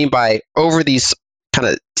that's what I mean by over these kind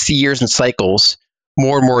of years and cycles,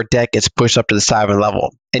 more and more debt gets pushed up to the sovereign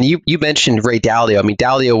level. And you mentioned Ray Dalio. I mean,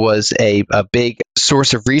 Dalio was a big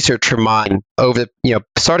source of research for mine over,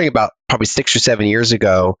 starting about probably 6 or 7 years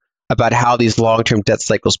ago about how these long-term debt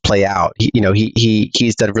cycles play out.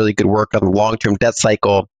 He's done really good work on the long-term debt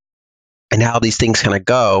cycle and how these things kind of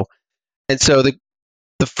go. And so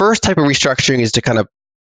the first type of restructuring is to kind of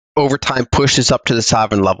over time push this up to the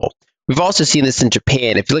sovereign level. We've also seen this in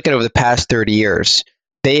Japan. If you look at over the past 30 years,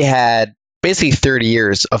 they had basically 30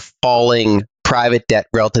 years of falling private debt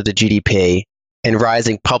relative to GDP and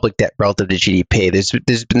rising public debt relative to GDP.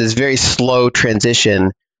 There's been this very slow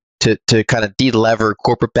transition to kind of de-lever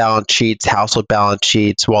corporate balance sheets, household balance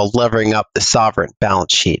sheets, while levering up the sovereign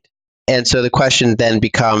balance sheet. And so the question then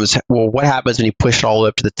becomes, well, what happens when you push it all the way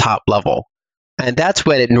up to the top level? And that's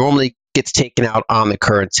when it normally gets taken out on the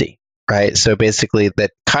currency, right? So basically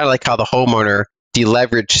that kind of like how the homeowner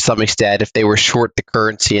deleveraged to some extent if they were short the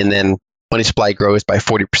currency and then money supply grows by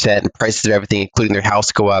 40% and prices of everything, including their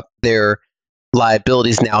house, go up, their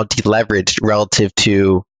liabilities now deleveraged relative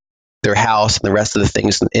to their house and the rest of the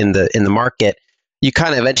things in the market. You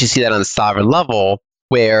kind of eventually see that on the sovereign level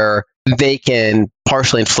where they can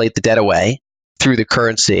partially inflate the debt away through the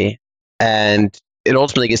currency, and it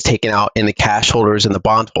ultimately gets taken out in the cash holders and the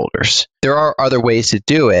bond holders. There are other ways to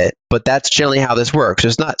do it, but that's generally how this works.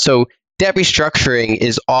 There's not so debt restructuring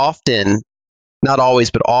is often, not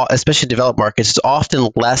always, but especially in developed markets, it's often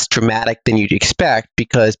less dramatic than you'd expect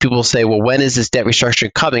because people say, well, when is this debt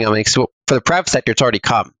restructuring coming? I mean, so for the private sector, it's already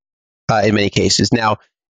come in many cases. Now,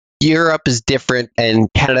 Europe is different and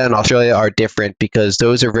Canada and Australia are different because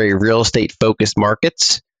those are very real estate focused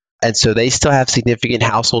markets. And so they still have significant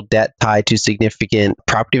household debt tied to significant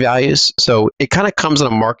property values. So it kind of comes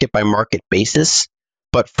on a market by market basis.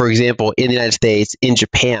 But for example, in the United States, in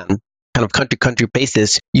Japan, kind of country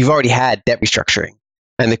basis, you've already had debt restructuring.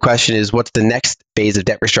 And the question is, what's the next phase of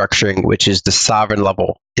debt restructuring, which is the sovereign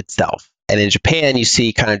level itself? And in Japan, you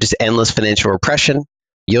see kind of just endless financial repression,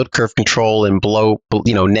 yield curve control, and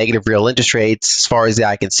negative real interest rates as far as the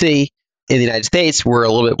eye can see. In the United States, we're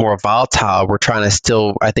a little bit more volatile. We're trying to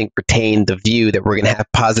still, I think, retain the view that we're going to have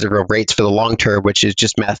positive real rates for the long term, which is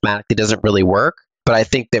just mathematically doesn't really work. But I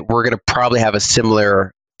think that we're going to probably have a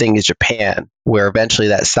similar thing as Japan, where eventually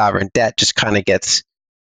that sovereign debt just kind of gets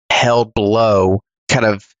held below kind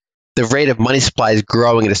of the rate of money supply is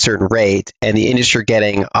growing at a certain rate, and the interest you're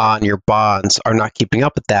getting on your bonds are not keeping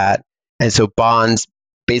up with that. And so bonds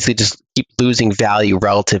basically just keep losing value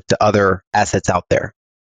relative to other assets out there.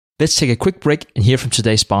 Let's take a quick break and hear from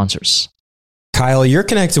today's sponsors. Kyle, you're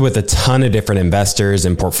connected with a ton of different investors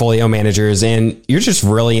and portfolio managers, and you're just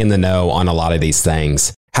really in the know on a lot of these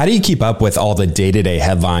things. How do you keep up with all the day-to-day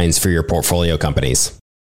headlines for your portfolio companies?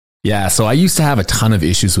 Yeah, so I used to have a ton of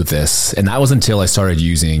issues with this, and that was until I started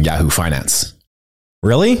using Yahoo Finance.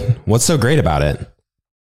 Really? What's so great about it?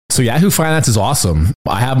 So Yahoo Finance is awesome.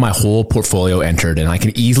 I have my whole portfolio entered and I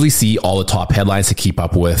can easily see all the top headlines to keep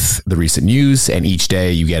up with the recent news. And each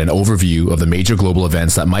day you get an overview of the major global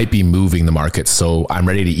events that might be moving the market. So I'm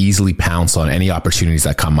ready to easily pounce on any opportunities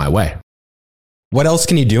that come my way. What else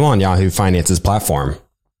can you do on Yahoo Finance's platform?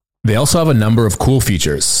 They also have a number of cool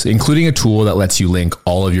features, including a tool that lets you link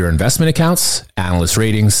all of your investment accounts, analyst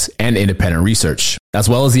ratings, and independent research, as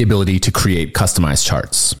well as the ability to create customized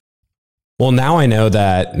charts. Well, now I know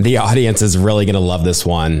that the audience is really going to love this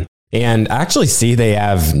one. And I actually see they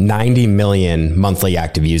have 90 million monthly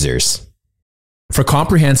active users. For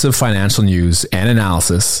comprehensive financial news and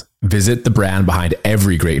analysis, visit the brand behind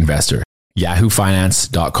every great investor,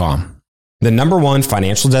 yahoofinance.com. The number one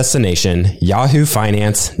financial destination,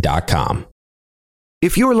 yahoofinance.com.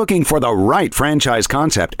 If you're looking for the right franchise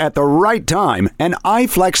concept at the right time, an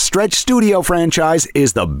iFlex Stretch Studio franchise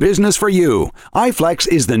is the business for you. iFlex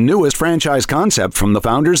is the newest franchise concept from the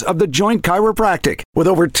founders of The Joint Chiropractic. With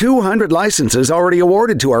over 200 licenses already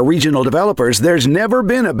awarded to our regional developers, there's never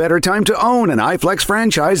been a better time to own an iFlex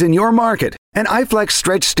franchise in your market. An iFlex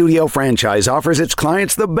Stretch Studio franchise offers its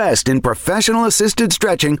clients the best in professional assisted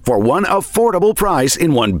stretching for one affordable price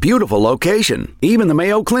in one beautiful location. Even the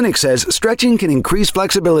Mayo Clinic says stretching can increase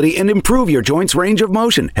flexibility and improve your joints' range of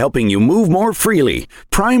motion, helping you move more freely.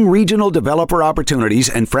 Prime regional developer opportunities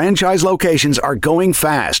and franchise locations are going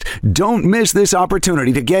fast. Don't miss this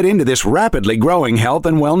opportunity to get into this rapidly growing health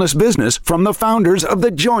and wellness business from the founders of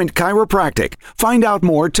The Joint Chiropractic. Find out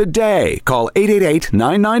more today. Call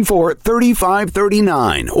 888-994-3539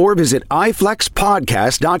 or visit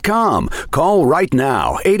iflexpodcast.com. Call right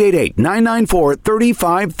now,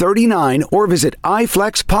 888-994-3539 or visit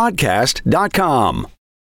iflexpodcast.com.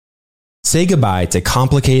 Say goodbye to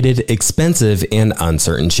complicated, expensive, and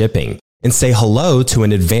uncertain shipping, and say hello to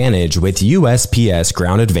an advantage with USPS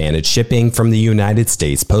Ground Advantage shipping from the United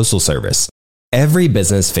States Postal Service. Every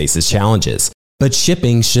business faces challenges, but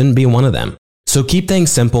shipping shouldn't be one of them. So keep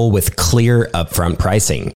things simple with clear upfront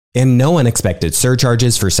pricing and no unexpected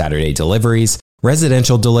surcharges for Saturday deliveries,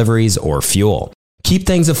 residential deliveries, or fuel. Keep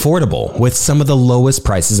things affordable with some of the lowest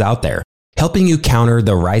prices out there, helping you counter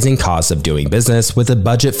the rising costs of doing business with a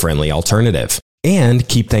budget-friendly alternative. And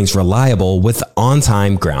keep things reliable with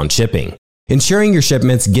on-time ground shipping, ensuring your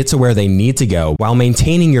shipments get to where they need to go while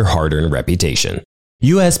maintaining your hard-earned reputation.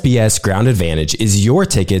 USPS Ground Advantage is your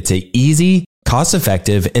ticket to easy,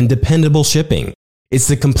 cost-effective, and dependable shipping. It's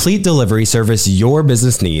the complete delivery service your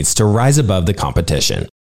business needs to rise above the competition.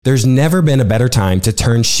 There's never been a better time to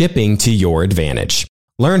turn shipping to your advantage.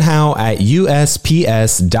 Learn how at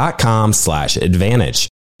USPS.com/advantage.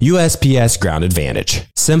 USPS Ground Advantage.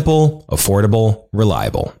 Simple, affordable,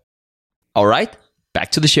 reliable. All right, back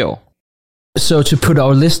to the show. So to put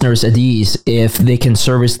our listeners at ease, if they can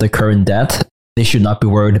service the current debt, they should not be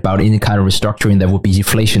worried about any kind of restructuring that would be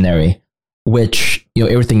deflationary, which,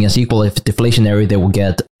 everything is equal. If deflationary, they will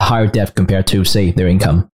get higher debt compared to, say, their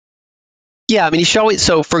income. Yeah, I mean, you should always,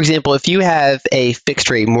 so for example, if you have a fixed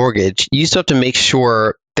rate mortgage, you still have to make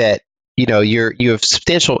sure that, you have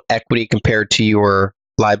substantial equity compared to your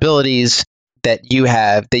liabilities, that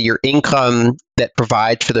your income that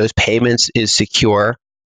provides for those payments is secure.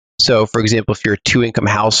 So for example, if you're a 2-income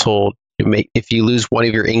household, if you lose one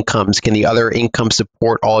of your incomes, can the other income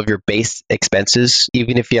support all of your base expenses?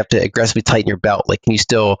 Even if you have to aggressively tighten your belt, can you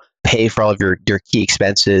still pay for all of your key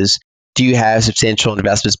expenses? Do you have substantial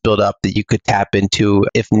investments built up that you could tap into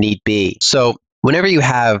if need be? So whenever you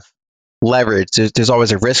have leverage, there's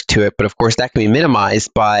always a risk to it, but of course that can be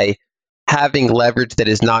minimized by having leverage that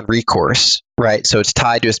is non-recourse, right? So it's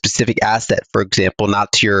tied to a specific asset, for example,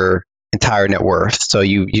 not to your entire net worth. So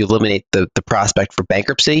you eliminate the prospect for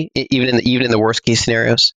bankruptcy, even in the worst case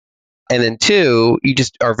scenarios. And then 2, you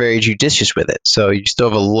just are very judicious with it. So you still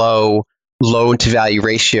have a low loan to value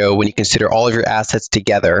ratio when you consider all of your assets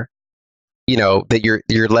together. That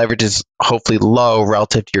your leverage is hopefully low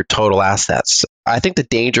relative to your total assets. I think the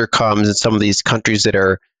danger comes in some of these countries that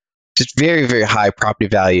are just very, very high property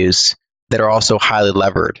values that are also highly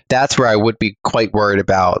levered. That's where I would be quite worried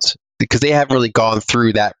about, because they haven't really gone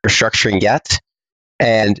through that restructuring yet.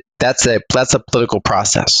 And that's a political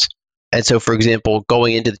process. And so, for example,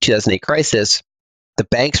 going into the 2008 crisis, the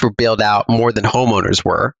banks were bailed out more than homeowners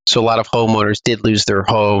were. So a lot of homeowners did lose their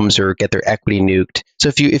homes or get their equity nuked. So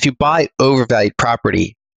if you buy overvalued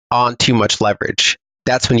property on too much leverage,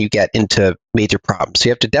 that's when you get into major problems. So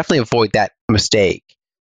you have to definitely avoid that mistake.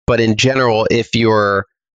 But in general, if you're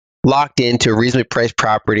locked into a reasonably priced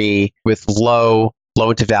property with low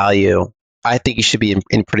loan to value, I think you should be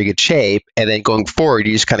in pretty good shape. And then going forward,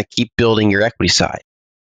 you just kind of keep building your equity side.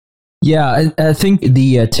 Yeah, I think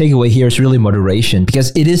the takeaway here is really moderation,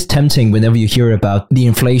 because it is tempting whenever you hear about the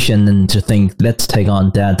inflation and to think, let's take on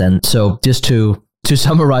that. And so just to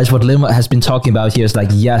summarize what Lin has been talking about here is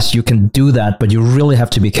yes, you can do that, but you really have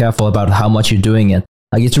to be careful about how much you're doing it.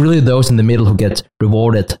 It's really those in the middle who get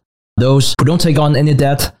rewarded. Those who don't take on any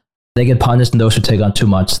debt, they get punished, and those who take on too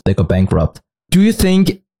much, they go bankrupt. Do you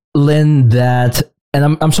think, Lin, that,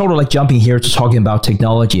 and I'm sort of jumping here to talking about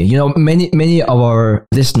technology. Many of our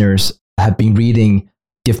listeners have been reading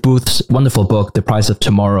Jeff Booth's wonderful book, The Price of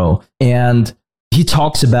Tomorrow. And he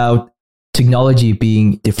talks about technology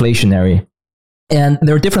being deflationary. And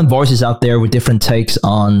there are different voices out there with different takes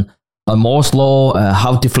on Moore's Law,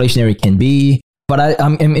 how deflationary can be. But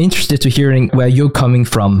I'm interested to hearing where you're coming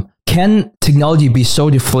from. Can technology be so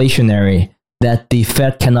deflationary that the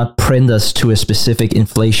Fed cannot print us to a specific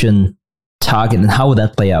inflation target, and how would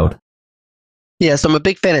that play out? Yeah, so I'm a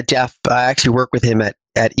big fan of Jeff. I actually work with him at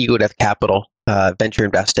Ego Death Capital, venture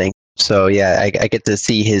investing. So yeah, I get to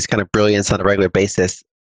see his kind of brilliance on a regular basis.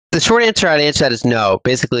 The short answer I'd answer that is no.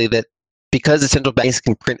 Basically, that because the central banks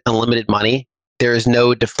can print unlimited money, there is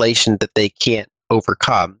no deflation that they can't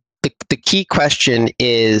overcome. The key question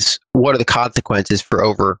is, what are the consequences for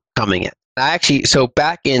overcoming it? So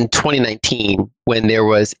back in 2019, when there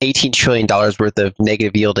was $18 trillion worth of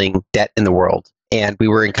negative yielding debt in the world, and we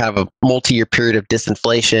were in kind of a multi-year period of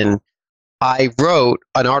disinflation, I wrote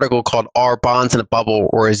an article called "Are Bonds in a Bubble,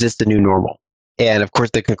 or Is This the New Normal?" And of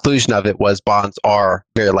course, the conclusion of it was bonds are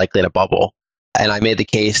very likely in a bubble. And I made the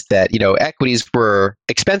case that, equities were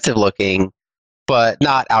expensive looking, but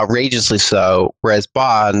not outrageously so, whereas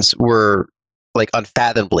bonds were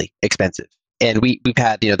unfathomably expensive. And we've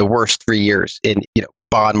had, the worst 3 years in,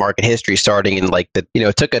 bond market history, starting in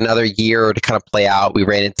it took another year to kind of play out. We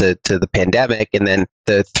ran into the pandemic, and then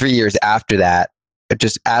the 3 years after that, it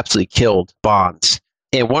just absolutely killed bonds.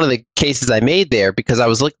 And one of the cases I made there, because I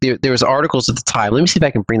was there was articles at the time. Let me see if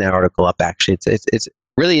I can bring that article up. Actually, it's a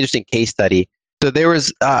really interesting case study. So there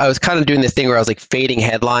was, I was kind of doing this thing where I was fading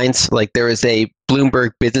headlines. There was a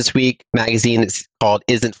Bloomberg Business Week magazine that's called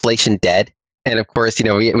 "Is Inflation Dead?" And of course,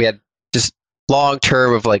 we had just long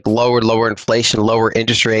term of lower inflation, lower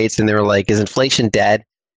interest rates, and they were "Is inflation dead?"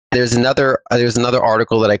 There's another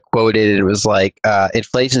article that I quoted, and it was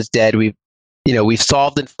 "Inflation's dead. We've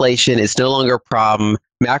solved inflation. It's no longer a problem.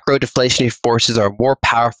 Macro deflationary forces are more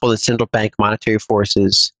powerful than central bank monetary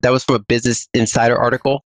forces." That was from a Business Insider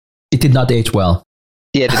article. It did not age well.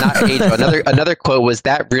 Yeah, it did not age well. Another quote was,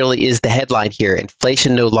 "That really is the headline here.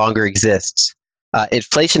 Inflation no longer exists."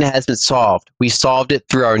 Inflation has been solved. We solved it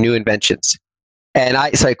through our new inventions. And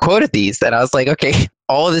so I quoted these, and I was like, okay,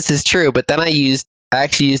 all of this is true. But then I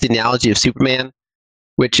actually used the analogy of Superman,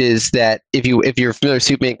 which is that if you're familiar with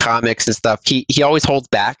Superman comics and stuff, he always holds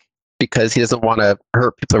back because he doesn't want to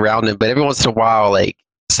hurt people around him. But every once in a while, like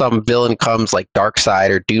some villain comes like Darkseid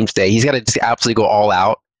or Doomsday, he's got to just absolutely go all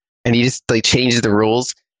out, and he just like changes the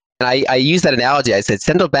rules. And I use that analogy. I said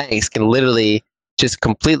central banks can literally just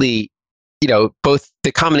completely, both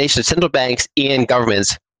the combination of central banks and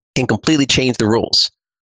governments can completely change the rules.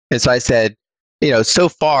 And so I said, so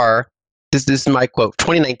far, this is my quote,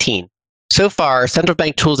 2019. So far, central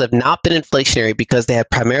bank tools have not been inflationary because they have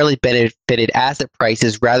primarily benefited asset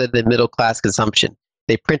prices rather than middle class consumption.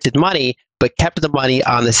 They printed money, but kept the money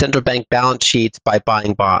on the central bank balance sheets by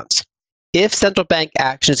buying bonds. If central bank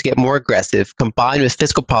actions get more aggressive, combined with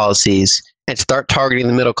fiscal policies, and start targeting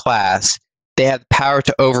the middle class, they have the power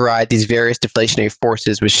to override these various deflationary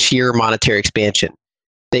forces with sheer monetary expansion.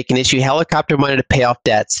 They can issue helicopter money to pay off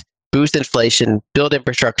debts, boost inflation, build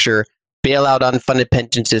infrastructure, bail out unfunded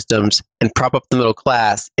pension systems, and prop up the middle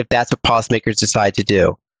class if that's what policymakers decide to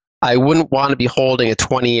do. I wouldn't want to be holding a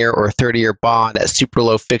 20-year or 30-year bond at super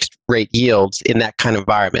low fixed rate yields in that kind of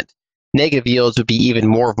environment. Negative yields would be even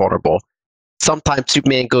more vulnerable. Sometimes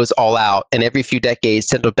Superman goes all out, and every few decades,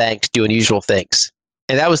 central banks do unusual things.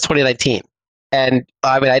 And that was 2019. And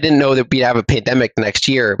I mean, I didn't know that we'd have a pandemic the next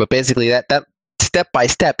year, but basically that step by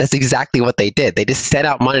step, that's exactly what they did. They just sent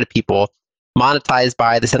out money to people, monetized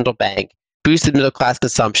by the central bank, boosted middle class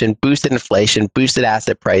consumption, boosted inflation, boosted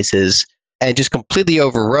asset prices, and just completely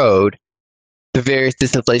overrode the various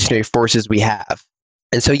disinflationary forces we have.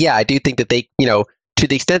 And so, yeah, I do think that they, to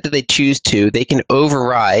the extent that they choose to, they can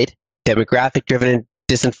override demographic-driven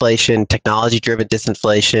disinflation, technology-driven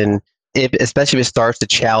disinflation, especially if it starts to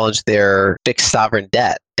challenge their fixed sovereign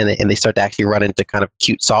debt and they start to actually run into kind of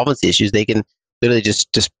acute solvency issues. They can literally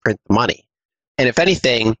just print the money. And if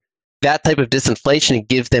anything, that type of disinflation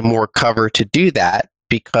gives them more cover to do that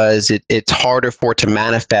because it's harder for it to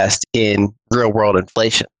manifest in real-world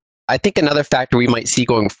inflation. I think another factor we might see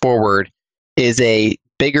going forward is a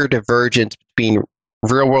bigger divergence between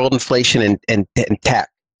real-world inflation and tech.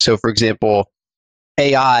 So, for example,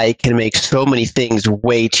 AI can make so many things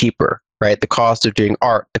way cheaper, right? The cost of doing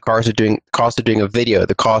art, the cost of doing a video,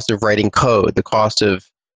 the cost of writing code, the cost of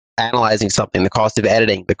analyzing something, the cost of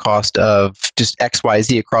editing, the cost of just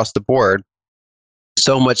XYZ across the board.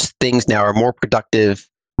 So much things now are more productive,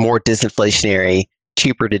 more disinflationary,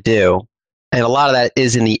 cheaper to do. And a lot of that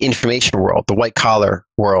is in the information world, the white collar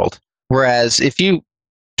world. Whereas if you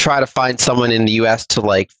try to find someone in the US to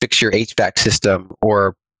like fix your HVAC system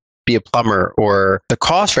or be a plumber, or the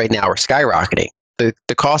costs right now are skyrocketing. The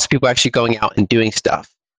cost of people actually going out and doing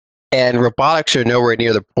stuff. And robotics are nowhere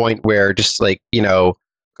near the point where just like,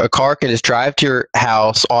 a car can just drive to your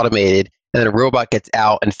house automated, and then a robot gets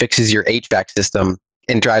out and fixes your HVAC system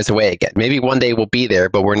and drives away again. Maybe one day we'll be there,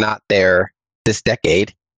 but we're not there this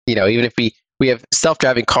decade. Even if we have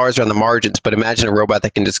self-driving cars around the margins, but imagine a robot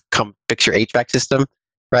that can just come fix your HVAC system,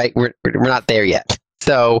 right? We're not there yet.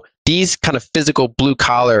 So these kind of physical blue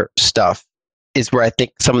collar stuff is where I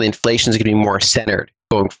think some of the inflation is going to be more centered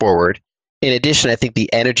going forward. In addition, I think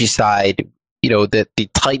the energy side, the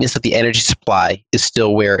tightness of the energy supply is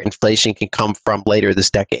still where inflation can come from later this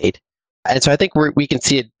decade. And so I think we can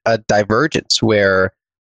see a divergence where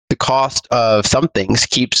the cost of some things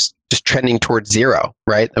keeps just trending towards zero,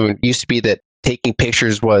 right? I mean, it used to be that taking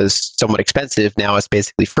pictures was somewhat expensive. Now it's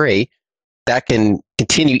basically free. That can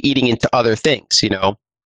continue eating into other things,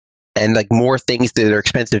 and like more things that are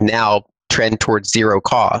expensive now trend towards zero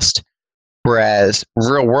cost. Whereas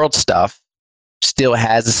real world stuff still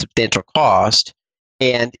has a substantial cost.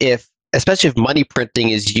 And especially if money printing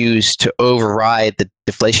is used to override the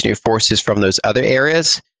deflationary forces from those other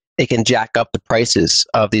areas, it can jack up the prices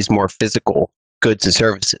of these more physical goods and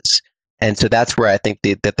services. And so that's where I think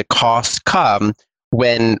that the costs come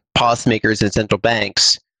when policymakers and central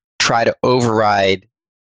banks try to override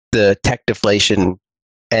the tech deflation,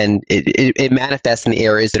 and it manifests in the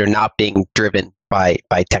areas that are not being driven by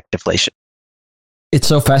tech deflation. It's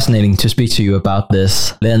so fascinating to speak to you about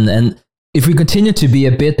this, Lynn. And if we continue to be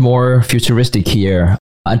a bit more futuristic here,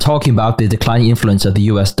 I'm talking about the declining influence of the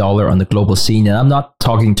US dollar on the global scene. And I'm not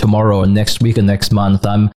talking tomorrow or next week or next month.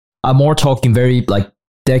 I'm more talking very like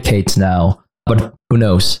decades now, but who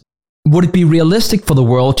knows? Would it be realistic for the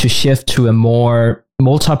world to shift to a more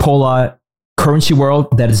multipolar currency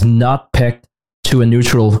world that is not pegged to a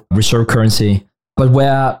neutral reserve currency, but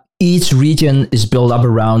where each region is built up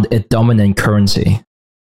around a dominant currency?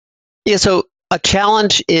 Yeah, so a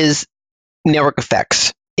challenge is network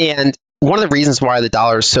effects. And one of the reasons why the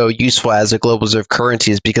dollar is so useful as a global reserve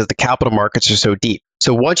currency is because the capital markets are so deep.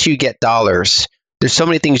 So once you get dollars, there's so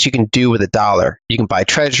many things you can do with a dollar. You can buy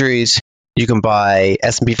treasuries, you can buy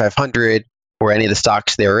S&P 500 or any of the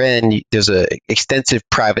stocks they're in. There's an extensive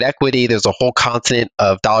private equity. There's a whole continent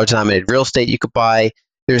of dollar-denominated real estate you could buy.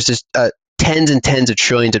 There's just tens and tens of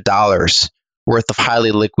trillions of dollars worth of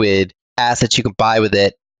highly liquid assets you can buy with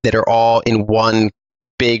it that are all in one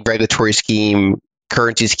big regulatory scheme,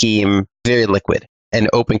 currency scheme, very liquid and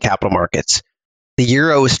open capital markets. The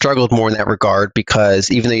euro has struggled more in that regard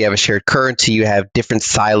because even though you have a shared currency, you have different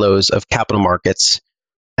silos of capital markets.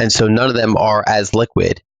 And so none of them are as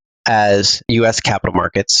liquid as US capital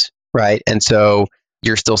markets, right? And so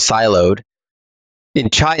you're still siloed. In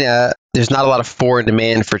China, there's not a lot of foreign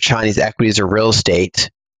demand for Chinese equities or real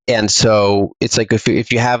estate. And so it's like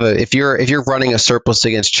if you're running a surplus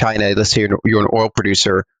against China, let's say you're an oil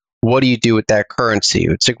producer, what do you do with that currency?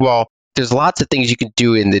 It's like, well, there's lots of things you can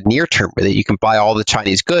do in the near term with it. You can buy all the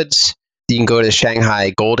Chinese goods. You can go to the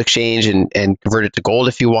Shanghai Gold Exchange and convert it to gold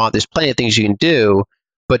if you want. There's plenty of things you can do,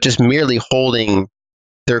 but just merely holding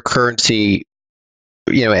their currency,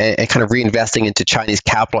 and kind of reinvesting into Chinese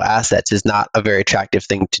capital assets is not a very attractive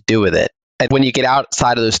thing to do with it. And when you get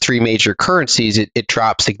outside of those three major currencies, it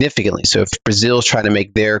drops significantly. So if Brazil's trying to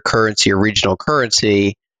make their currency a regional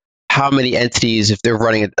currency, how many entities, if they're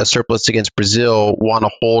running a surplus against Brazil, want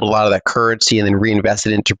to hold a lot of that currency and then reinvest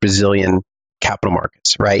it into Brazilian capital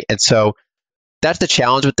markets, right? And so that's the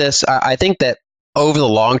challenge with this. I think that over the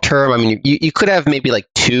long term, I mean, you could have maybe like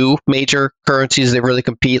two major currencies that really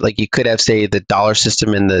compete. Like you could have, say, the dollar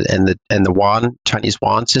system and the yuan, Chinese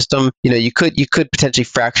yuan system. You could potentially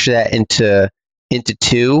fracture that into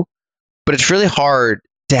two, but it's really hard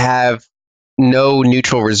to have no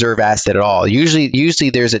neutral reserve asset at all. Usually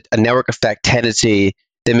there's a network effect tendency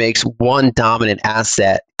that makes one dominant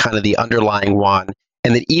asset kind of the underlying one.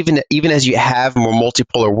 And that even as you have a more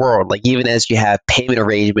multipolar world, like even as you have payment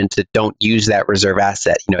arrangements that don't use that reserve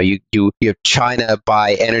asset, you have China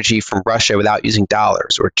buy energy from Russia without using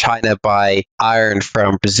dollars, or China buy iron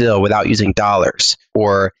from Brazil without using dollars,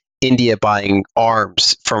 or India buying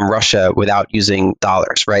arms from Russia without using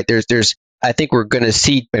dollars, right? I think we're going to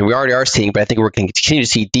see, and we already are seeing, but I think we're going to continue to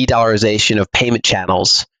see de-dollarization of payment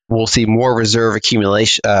channels. We'll see more reserve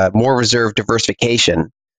accumulation, more reserve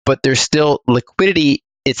diversification, but there's still liquidity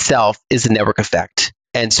itself is a network effect.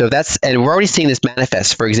 And so and we're already seeing this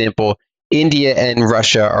manifest. For example, India and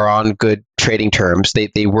Russia are on good trading terms.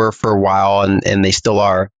 They were for a while and they still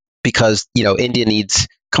are because, India needs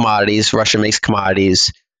commodities. Russia makes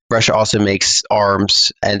commodities. Russia also makes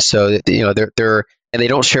arms. And so, they're and they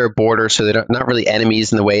don't share a border, so they're not really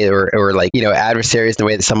enemies in the way, or like adversaries in the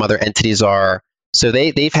way that some other entities are. So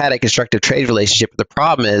they've had a constructive trade relationship. But the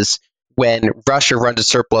problem is when Russia runs a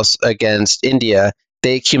surplus against India,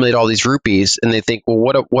 they accumulate all these rupees, and they think, well,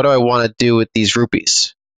 what do I want to do with these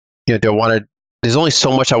rupees? There's only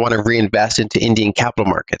so much I want to reinvest into Indian capital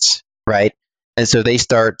markets, right? And so they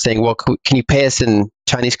start saying, well, can you pay us in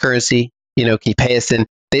Chinese currency? Can you pay us in?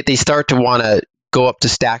 They start to want to go up to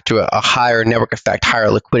stack to a higher network effect,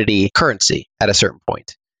 higher liquidity currency at a certain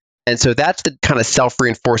point. And so that's the kind of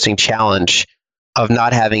self-reinforcing challenge of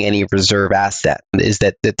not having any reserve asset, is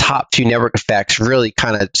that the top few network effects really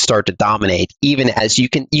kind of start to dominate, even as you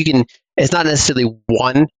can, it's not necessarily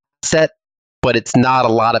one asset, but it's not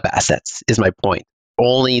a lot of assets is my point.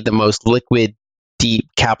 Only the most liquid, deep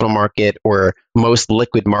capital market or most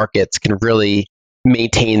liquid markets can really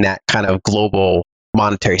maintain that kind of global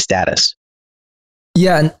monetary status.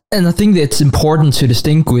 Yeah, and I think that it's important to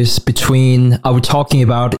distinguish between, are we talking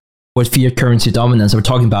about what fiat currency dominance? Are we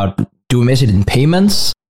talking about, do we measure it in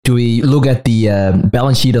payments? Do we look at the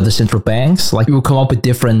balance sheet of the central banks? Like, we will come up with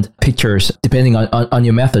different pictures depending on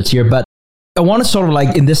your methods here. But I want to sort of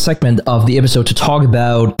like in this segment of the episode to talk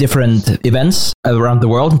about different events around the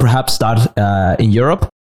world and perhaps start in Europe.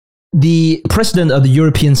 The president of the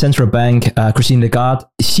European Central Bank, Christine Lagarde,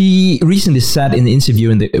 she recently said in the interview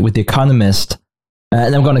with The Economist,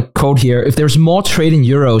 and I'm going to quote here, if there's more trade in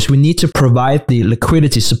euros, we need to provide the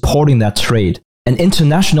liquidity supporting that trade. An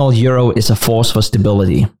international euro is a force for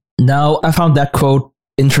stability. Now, I found that quote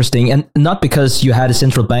interesting, and not because you had a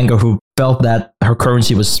central banker who felt that her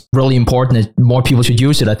currency was really important and more people should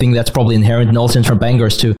use it. I think that's probably inherent in all central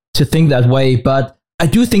bankers to think that way. But I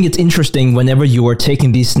do think it's interesting whenever you are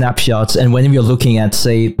taking these snapshots and whenever you're looking at,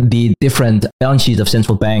 say, the different balance sheets of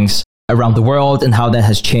central banks around the world and how that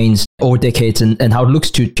has changed over decades and how it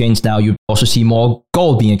looks to change now. You also see more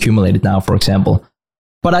gold being accumulated now, for example.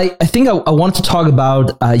 But I think I wanted to talk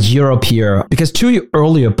about Europe here, because to your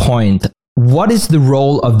earlier point, what is the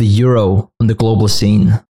role of the euro on the global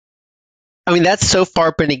scene? I mean, that's so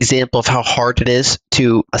far been an example of how hard it is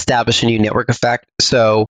to establish a new network effect.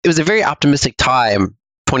 So it was a very optimistic time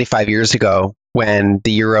 25 years ago when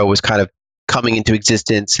the euro was kind of coming into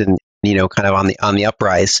existence and, kind of on the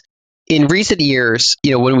uprise. In recent years,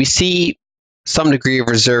 when we see some degree of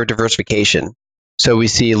reserve diversification, so we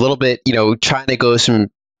see a little bit, China goes from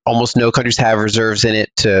almost no countries have reserves in it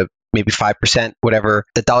to maybe 5%, whatever.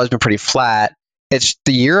 The dollar's been pretty flat. It's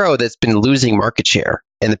the euro that's been losing market share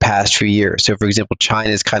in the past few years. So, for example,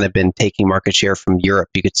 China's kind of been taking market share from Europe,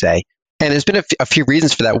 you could say. And there's been a few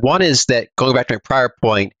reasons for that. One is that, going back to my prior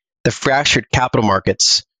point, the fractured capital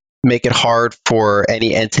markets make it hard for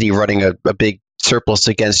any entity running a big surplus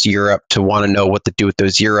against Europe to want to know what to do with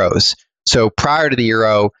those euros. So prior to the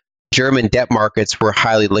euro, German debt markets were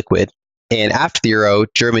highly liquid. And after the euro,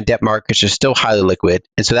 German debt markets are still highly liquid.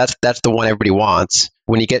 And so that's the one everybody wants.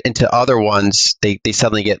 When you get into other ones, they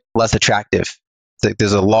suddenly get less attractive.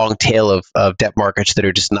 There's a long tail of debt markets that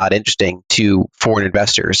are just not interesting to foreign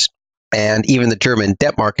investors. And even the German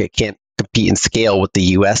debt market can't compete and scale with the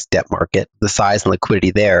US debt market, the size and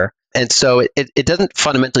liquidity there. And so it doesn't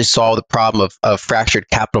fundamentally solve the problem of fractured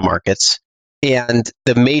capital markets. And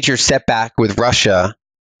the major setback with Russia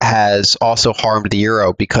has also harmed the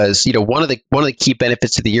euro because, one of the key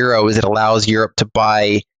benefits of the euro is it allows Europe to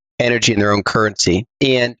buy energy in their own currency.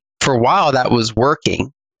 And for a while that was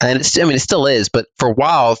working. And it still is, but for a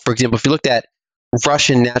while, for example, if you looked at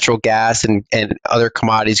Russian natural gas and other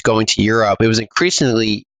commodities going to Europe, it was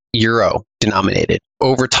increasingly euro denominated.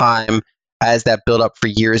 Over time, as that built up for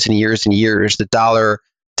years and years and years, the dollar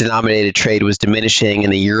denominated trade was diminishing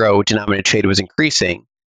and the euro denominated trade was increasing.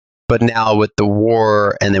 But now with the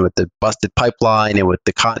war and then with the busted pipeline and with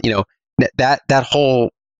the that whole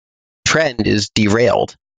trend is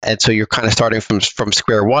derailed. And so you're kind of starting from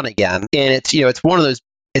square one again. And it's one of those,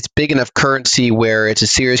 it's big enough currency where it's a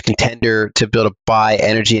serious contender to be able to buy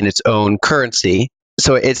energy in its own currency.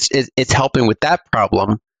 So it's helping with that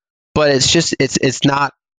problem, but it's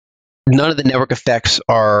not, none of the network effects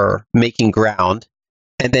are making ground.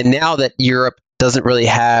 And then now that Europe doesn't really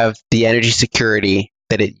have the energy security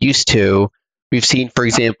that it used to, we've seen, for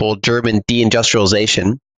example, German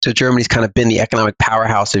deindustrialization. So Germany's kind of been the economic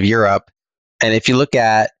powerhouse of Europe. And if you look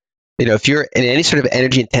at, if you're in any sort of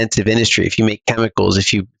energy intensive industry, if you make chemicals,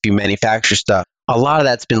 if you manufacture stuff, a lot of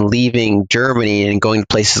that's been leaving Germany and going to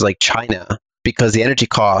places like China because the energy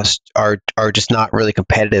costs are just not really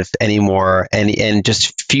competitive anymore. And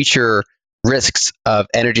just future risks of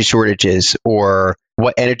energy shortages or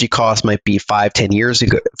what energy costs might be 5-10 years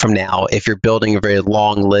from now if you're building a very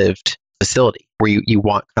long-lived facility where you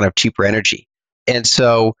want kind of cheaper energy. And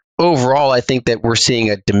so overall, I think that we're seeing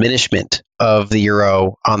a diminishment of the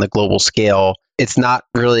euro on the global scale. It's not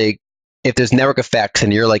really, if there's network effects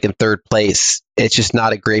and you're like in third place, it's just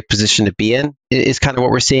not a great position to be in, is kind of what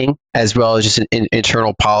we're seeing, as well as just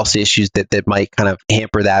internal policy issues that might kind of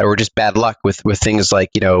hamper that, or just bad luck with things like,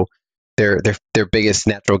 their biggest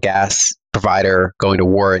natural gas provider going to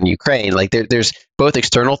war in Ukraine. Like there's both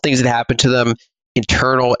external things that happen to them,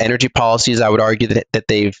 internal energy policies, I would argue that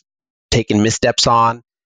they've taken missteps on,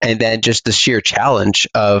 and then just the sheer challenge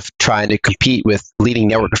of trying to compete with leading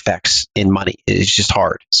network effects in money is just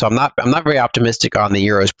hard. So I'm not very optimistic on the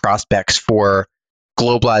euro's prospects for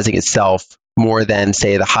globalizing itself more than,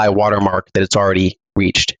 say, the high watermark that it's already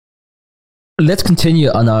reached. Let's continue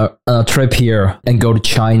on our trip here and go to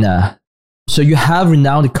China. So you have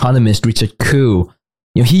renowned economist Richard Koo.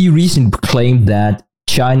 He recently claimed that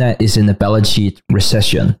China is in a balance sheet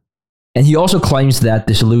recession. And he also claims that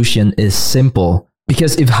the solution is simple,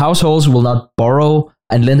 because if households will not borrow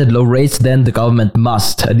and lend at low rates, then the government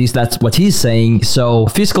must. At least that's what he's saying. So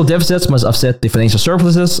fiscal deficits must offset the financial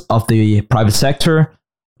surpluses of the private sector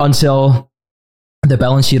until the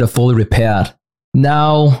balance sheet are fully repaired.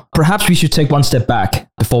 Now, perhaps we should take one step back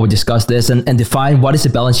before we discuss this and define what is a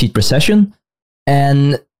balance sheet recession.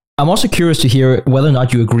 And I'm also curious to hear whether or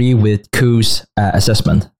not you agree with Koo's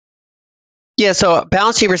assessment. Yeah, so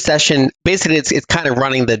balance sheet recession, basically it's kind of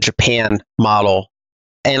running the Japan model.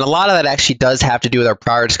 And a lot of that actually does have to do with our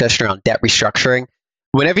prior discussion around debt restructuring.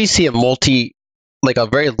 Whenever you see a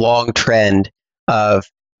very long trend of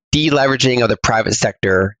deleveraging of the private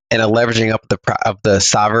sector and a leveraging up of the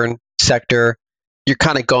sovereign sector, you're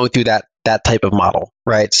kind of going through that type of model,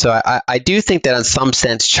 right? So I do think that in some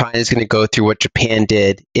sense, China is going to go through what Japan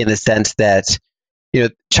did, in the sense that,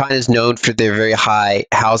 China is known for their very high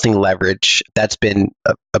housing leverage. That's been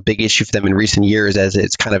a big issue for them in recent years, as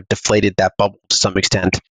it's kind of deflated that bubble to some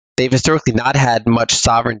extent. They've historically not had much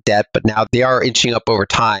sovereign debt, but now they are inching up over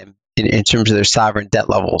time in terms of their sovereign debt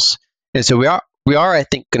levels. And so we are, I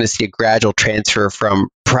think, going to see a gradual transfer from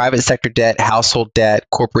private sector debt, household debt,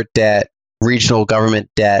 corporate debt, regional government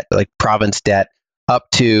debt, like province debt, up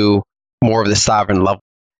to more of the sovereign level.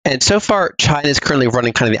 And so far, China is currently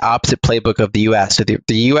running kind of the opposite playbook of the U.S. So the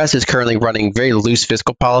U.S. is currently running very loose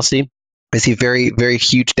fiscal policy. I see very, very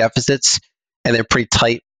huge deficits and then pretty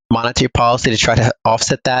tight monetary policy to try to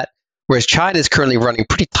offset that. Whereas China is currently running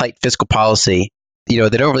pretty tight fiscal policy. They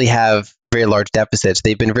don't really have very large deficits.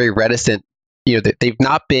 They've been very reticent. They've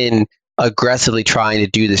not been aggressively trying to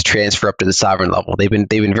do this transfer up to the sovereign level. They've been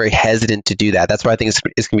very hesitant to do that. That's why I think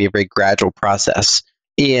it's going to be a very gradual process.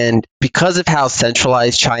 And because of how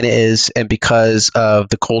centralized China is and because of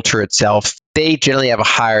the culture itself, they generally have a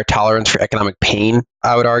higher tolerance for economic pain,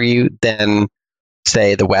 I would argue, than,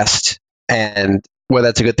 say, the West. And whether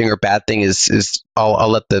that's a good thing or a bad thing is I'll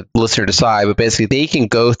let the listener decide. But basically, they can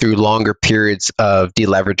go through longer periods of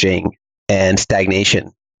deleveraging and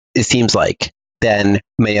stagnation, it seems like, than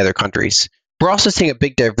many other countries. We're also seeing a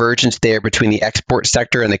big divergence there between the export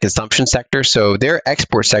sector and the consumption sector. So their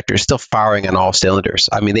export sector is still firing on all cylinders.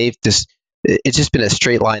 I mean, it's just been a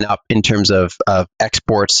straight line up in terms of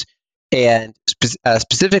exports. And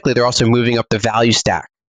specifically, they're also moving up the value stack.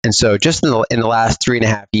 And so just in the last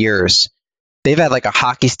 3.5 years, they've had like a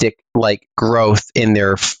hockey stick like growth in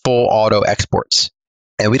their full auto exports.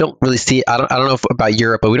 And we don't really see it. I don't know about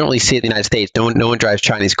Europe, but we don't really see it in the United States. No one drives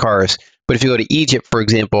Chinese cars. But if you go to Egypt, for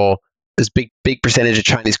example, this big percentage of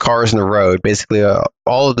Chinese cars on the road. Basically,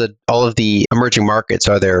 all of the emerging markets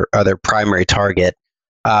are their primary target.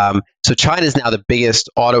 So China is now the biggest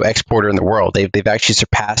auto exporter in the world. They've actually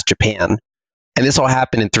surpassed Japan, and this all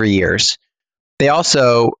happened in 3 years. They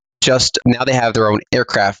also now they have their own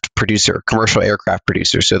aircraft producer, commercial aircraft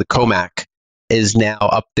producer. So the Comac is now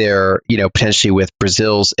up there, potentially with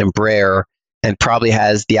Brazil's Embraer, and probably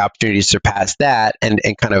has the opportunity to surpass that and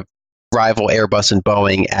kind of rival Airbus and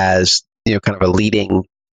Boeing as kind of a leading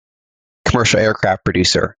commercial aircraft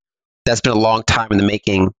producer. That's been a long time in the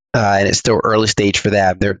making, and it's still early stage for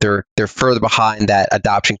them. They're further behind that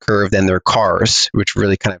adoption curve than their cars, which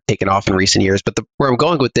really kind of taken off in recent years. But where I'm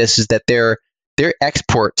going with this is that their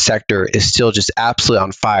export sector is still just absolutely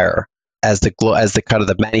on fire as the kind of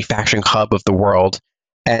the manufacturing hub of the world.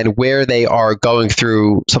 And where they are going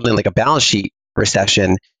through something like a balance sheet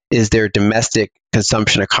recession is their domestic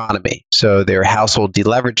consumption economy. So their household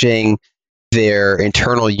deleveraging, their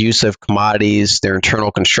internal use of commodities, their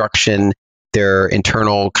internal construction, their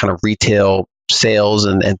internal kind of retail sales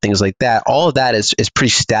and things like that. All of that is pretty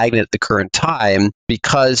stagnant at the current time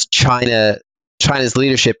because China's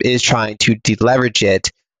leadership is trying to deleverage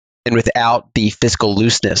it, and without the fiscal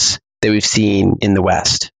looseness that we've seen in the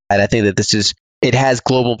West. And I think that it has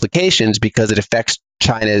global implications because it affects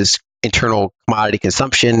China's internal commodity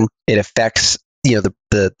consumption. It affects the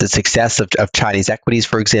success of Chinese equities,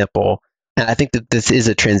 for example. And I think that this is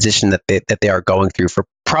a transition that they are going through for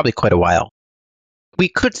probably quite a while. We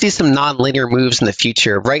could see some nonlinear moves in the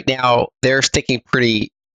future. Right now, they're sticking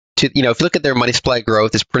pretty to, if you look at their money supply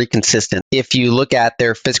growth, it's pretty consistent. If you look at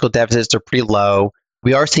their fiscal deficits, they're pretty low.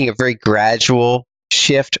 We are seeing a very gradual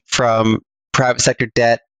shift from private sector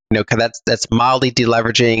debt. That's mildly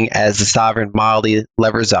deleveraging as the sovereign mildly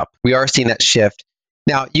levers up. We are seeing that shift.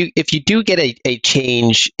 Now, if you do get a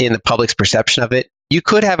change in the public's perception of it, you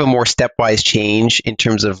could have a more stepwise change in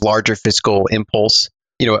terms of larger fiscal impulse.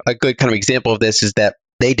 A good kind of example of this is that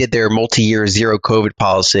they did their multi-year zero COVID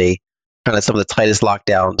policy, kind of some of the tightest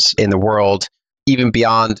lockdowns in the world, even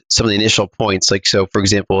beyond some of the initial points. So for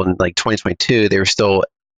example, in 2022, they were still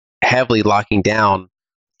heavily locking down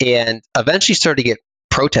and eventually started to get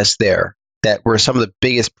protests there that were some of the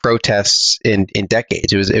biggest protests in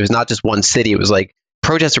decades. It was not just one city. It was like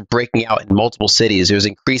protests were breaking out in multiple cities. There was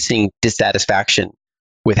increasing dissatisfaction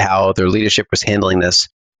with how their leadership was handling this.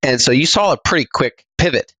 And so you saw a pretty quick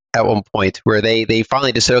pivot at one point where they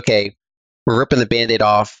finally just said, okay, we're ripping the Band-Aid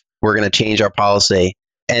off. We're going to change our policy.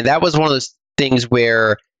 And that was one of those things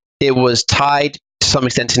where it was tied to some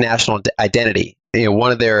extent to national identity.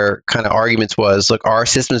 One of their kind of arguments was, look, our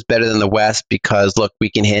system is better than the West because, look, we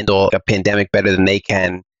can handle a pandemic better than they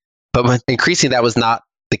can. But increasingly, that was not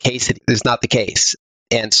the case. It was not the case.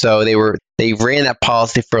 And so they ran that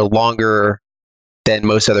policy for longer than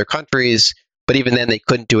most other countries. But even then, they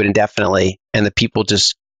couldn't do it indefinitely. And the people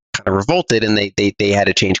just kind of revolted and they had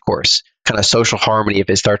to change course. Kind of social harmony, if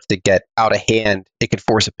it starts to get out of hand, it could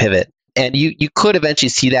force a pivot. And you could eventually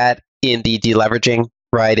see that in the deleveraging,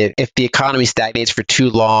 right? If the economy stagnates for too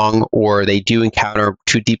long or they do encounter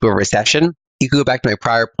too deep of a recession, you could go back to my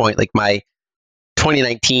prior point, like my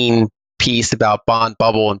 2019 piece about bond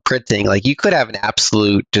bubble and printing. Like you could have an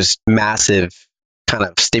absolute just massive kind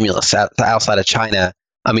of stimulus outside of China.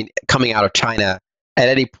 I mean, coming out of China at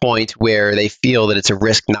any point where they feel that it's a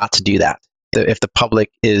risk not to do that. If the public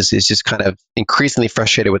is just kind of increasingly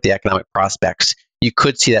frustrated with the economic prospects, you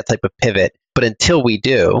could see that type of pivot. But until we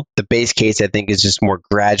do, the base case, I think, is just more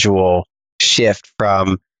gradual shift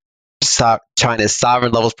from China's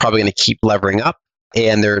sovereign level is probably going to keep levering up,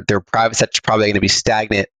 and their private sector is probably going to be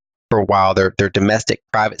stagnant for a while, their domestic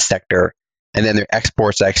private sector, and then their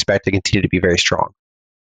exports I expect to continue to be very strong.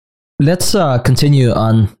 Let's continue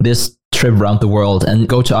on this trip around the world and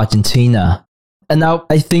go to Argentina. And now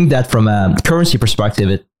I think that from a currency perspective,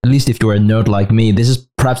 at least if you're a nerd like me, this is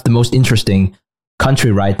perhaps the most interesting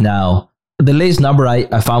country right now. The latest number I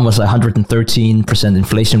found was 113%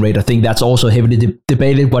 inflation rate. I think that's also heavily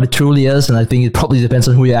debated what it truly is, and I think it probably depends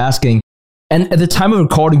on who you're asking. And at the time of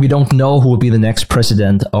recording, we don't know who will be the next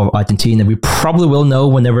president of Argentina. We probably will know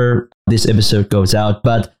whenever this episode goes out.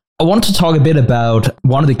 But I want to talk a bit about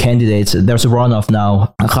one of the candidates. There's a runoff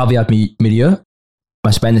now, Javier Milei.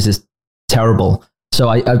 My Spanish is terrible, so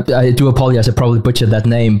I do apologize. I probably butchered that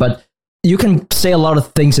name. But you can say a lot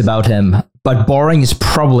of things about him, but boring is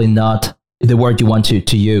probably not the word you want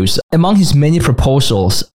to use. Among his many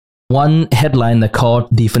proposals, one headline that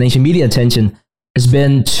caught the financial media attention has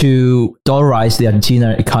been to dollarize the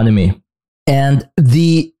Argentina economy. And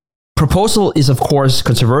the proposal is, of course,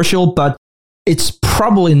 controversial, but it's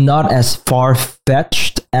probably not as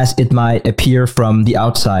far-fetched as it might appear from the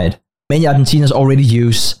outside. Many Argentinians already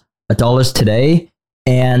use dollars today,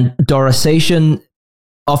 and dollarization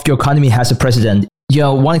of your economy has a precedent.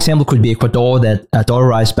 One example could be Ecuador that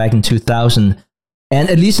dollarized back in 2000, and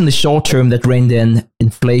at least in the short term, that reined in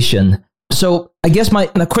inflation. So I guess my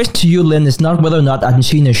question to you, Lynn, is not whether or not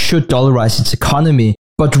Argentina should dollarize its economy,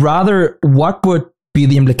 but rather what would be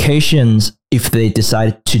the implications if they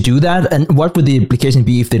decide to do that, and what would the implication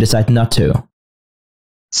be if they decide not to?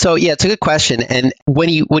 So yeah, it's a good question. And when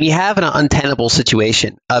you have an untenable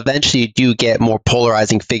situation, eventually you do get more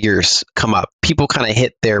polarizing figures come up. People kind of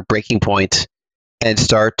hit their breaking point and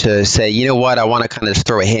start to say, you know what, I want to kind of just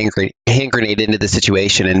throw a hand grenade into the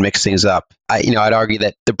situation and mix things up. I'd argue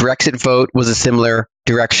that the Brexit vote was a similar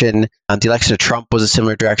direction. The election of Trump was a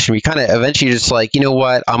similar direction. We kind of eventually just like, you know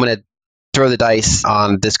what, I'm going to throw the dice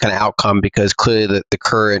on this kind of outcome because clearly the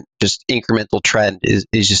current just incremental trend is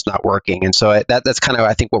just not working. And so that's kind of,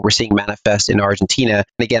 I think, what we're seeing manifest in Argentina.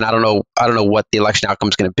 And again, I don't know what the election outcome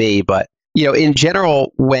is going to be, but in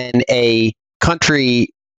general, when a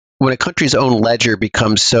country's own ledger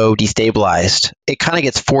becomes so destabilized, it kind of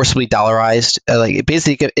gets forcibly dollarized.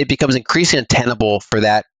 It becomes increasingly untenable for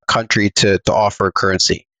that country to offer a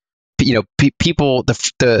currency. People,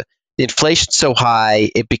 the inflation's so high,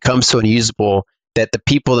 it becomes so unusable that the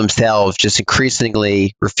people themselves just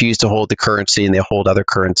increasingly refuse to hold the currency, and they hold other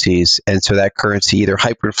currencies. And so that currency either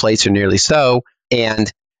hyperinflates or nearly so.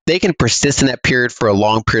 And they can persist in that period for a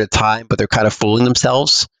long period of time, but they're kind of fooling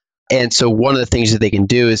themselves. And so one of the things that they can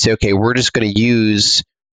do is say, okay, we're just going to use,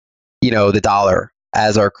 the dollar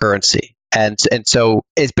as our currency. And so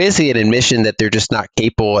it's basically an admission that they're just not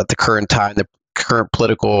capable at the current time, the current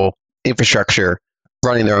political infrastructure,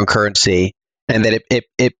 running their own currency. And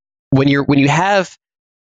that when you have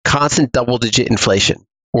constant double-digit inflation,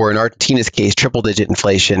 or in Argentina's case, triple-digit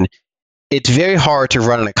inflation, it's very hard to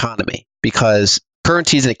run an economy because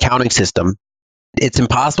currency is an accounting system. It's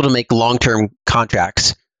impossible to make long-term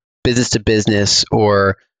contracts, business to business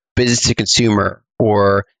or business to consumer,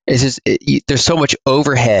 or there's so much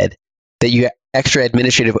overhead that extra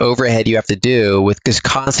administrative overhead you have to do with just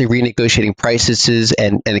constantly renegotiating prices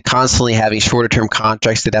and constantly having shorter term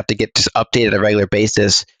contracts that have to get just updated on a regular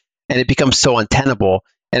basis. And it becomes so untenable.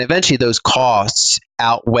 And eventually those costs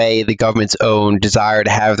outweigh the government's own desire to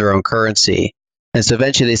have their own currency. And so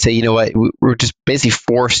eventually they say, you know what, we're just basically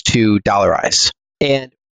forced to dollarize.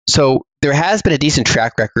 And so there has been a decent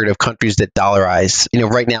track record of countries that dollarize.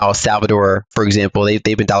 Right now, El Salvador, for example, they've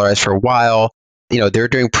been dollarized for a while. They're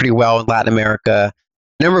doing pretty well in Latin America.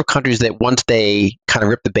 A number of countries that once they kind of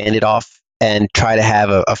rip the Band-Aid off and try to have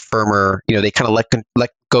a firmer, they kind of let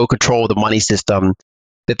go control of the money system,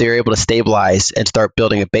 that they're able to stabilize and start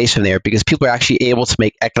building a base from there because people are actually able to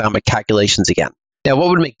make economic calculations again. Now, what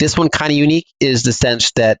would make this one kind of unique is the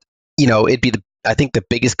sense that, it'd be the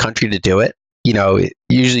biggest country to do it.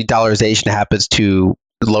 Usually dollarization happens to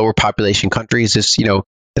lower population countries. Just, the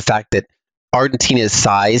fact that Argentina's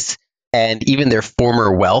size and even their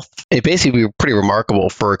former wealth, it basically be pretty remarkable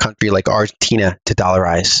for a country like Argentina to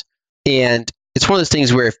dollarize. And it's one of those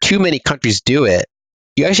things where if too many countries do it,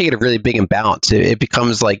 you actually get a really big imbalance. It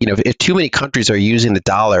becomes like, if too many countries are using the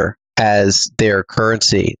dollar as their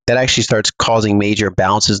currency, that actually starts causing major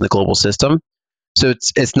imbalances in the global system. So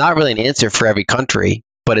it's not really an answer for every country,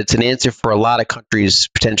 but it's an answer for a lot of countries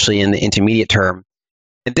potentially in the intermediate term.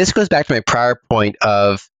 And this goes back to my prior point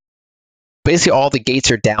of basically all the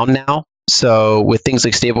gates are down now. So with things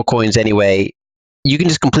like stablecoins anyway, you can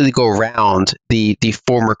just completely go around the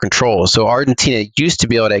former controls. So Argentina used to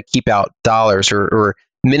be able to keep out dollars or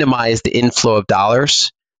minimize the inflow of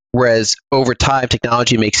dollars, whereas over time,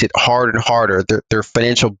 technology makes it harder and harder. Their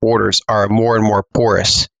financial borders are more and more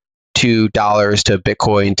porous to dollars, to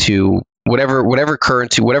Bitcoin, to whatever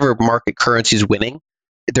currency, whatever market currency is winning.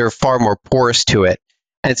 They're far more porous to it.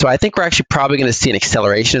 And so I think we're actually probably going to see an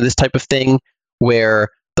acceleration of this type of thing where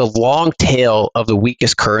the long tail of the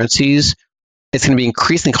weakest currencies, it's going to be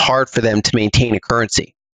increasingly hard for them to maintain a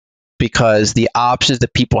currency because the options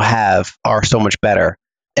that people have are so much better.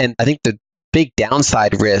 And I think the big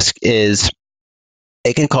downside risk is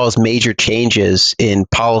it can cause major changes in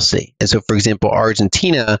policy. And so, for example,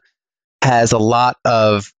 Argentina has a lot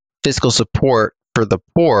of fiscal support for the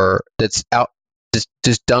poor that's out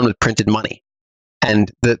just done with printed money.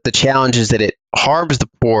 And the challenge is that it harms the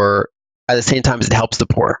poor at the same time as it helps the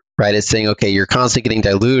poor, right? It's saying, okay, you're constantly getting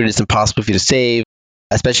diluted. It's impossible for you to save,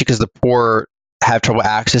 especially because the poor have trouble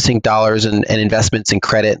accessing dollars and investments and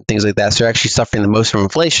credit and things like that. So they're actually suffering the most from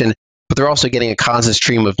inflation, but they're also getting a constant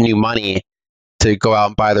stream of new money to go out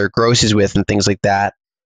and buy their groceries with and things like that.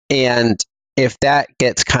 And if that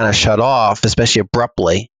gets kind of shut off, especially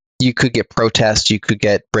abruptly, you could get protests, you could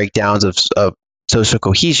get breakdowns of social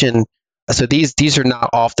cohesion. So these are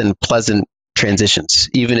not often pleasant transitions,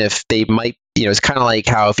 even if they might, it's kind of like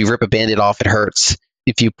how if you rip a Band-Aid off, it hurts.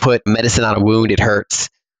 If you put medicine on a wound, it hurts.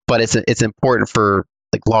 But it's important for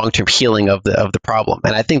like long-term healing of the problem.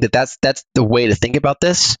 And I think that's the way to think about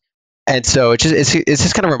this. And so it's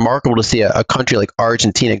just kind of remarkable to see a country like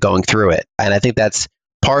Argentina going through it. And I think that's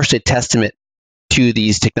partially a testament to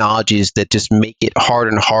these technologies that just make it harder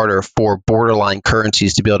and harder for borderline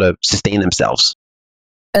currencies to be able to sustain themselves.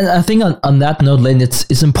 And I think on that note, Lynn,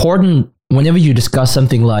 it's important whenever you discuss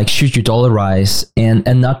something like should you dollarize and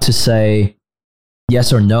not to say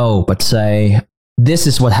yes or no, but say this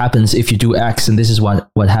is what happens if you do X and this is what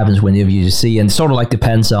happens whenever you do C. And it sort of like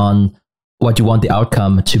depends on what you want the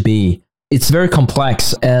outcome to be. It's very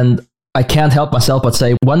complex, and I can't help myself but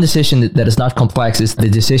say one decision that is not complex is the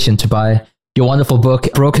decision to buy your wonderful book,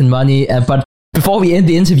 Broken Money. But before we end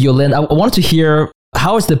the interview, Lynn, I wanted to hear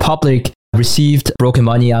how has the public received Broken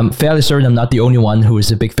Money? I'm fairly certain I'm not the only one who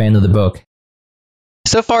is a big fan of the book.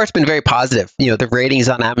 So far, it's been very positive. The ratings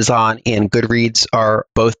on Amazon and Goodreads are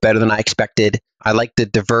both better than I expected. I like the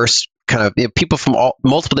diverse kind of people from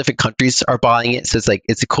multiple different countries are buying it. So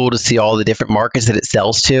it's cool to see all the different markets that it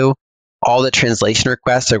sells to. All the translation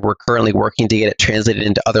requests, we're currently working to get it translated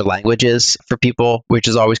into other languages for people, which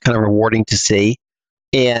is always kind of rewarding to see.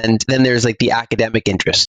 And then there's like the academic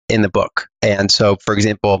interest in the book. And so, for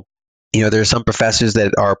example, there's some professors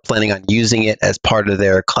that are planning on using it as part of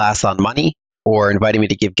their class on money, or inviting me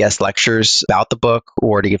to give guest lectures about the book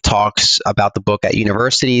or to give talks about the book at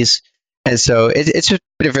universities. And so it's just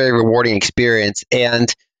been a very rewarding experience.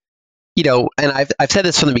 And, and I've said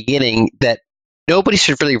this from the beginning that nobody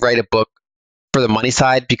should really write a book for the money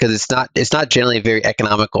side because it's not generally a very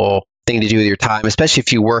economical thing to do with your time, especially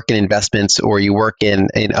if you work in investments or you work in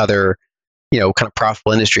other, kind of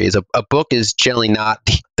profitable industries. A book is generally not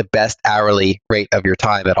the best hourly rate of your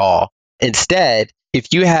time at all. Instead,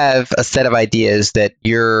 if you have a set of ideas that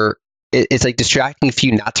it's like distracting for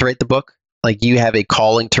you not to write the book, like you have a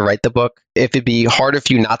calling to write the book. If it'd be harder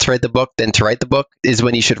for you not to write the book than to write the book is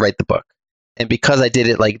when you should write the book. And because I did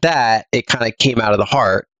it like that, it kind of came out of the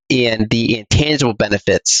heart. And the intangible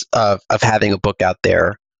benefits of having a book out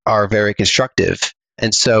there are very constructive.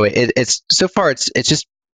 And so it's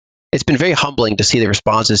been very humbling to see the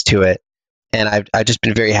responses to it. And I've just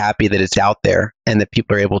been very happy that it's out there and that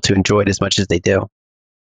people are able to enjoy it as much as they do.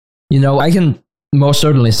 I can most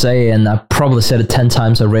certainly say, and I've probably said it 10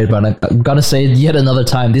 times already, but I'm going to say it yet another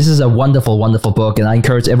time. This is a wonderful, wonderful book. And I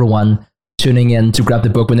encourage everyone tuning in to grab the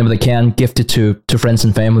book whenever they can, gift it to friends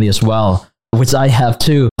and family as well, which I have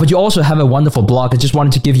too. But you also have a wonderful blog. I just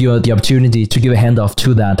wanted to give you the opportunity to give a handoff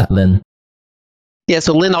to that, Lynn. Yeah,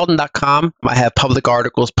 so lynnalden.com. I have public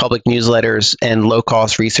articles, public newsletters, and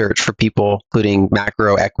low-cost research for people, including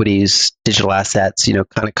macro equities, digital assets,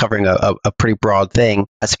 kind of covering a pretty broad thing.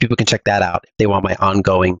 So people can check that out if they want my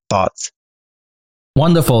ongoing thoughts.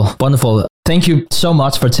 Wonderful, wonderful. Thank you so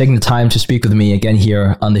much for taking the time to speak with me again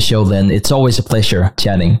here on the show, Lynn. It's always a pleasure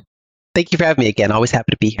chatting. Thank you for having me again. Always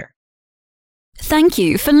happy to be here. Thank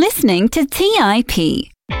you for listening to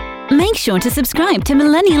TIP. Make sure to subscribe to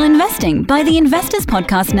Millennial Investing by the Investors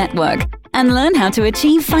Podcast Network and learn how to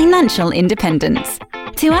achieve financial independence.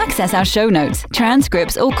 To access our show notes,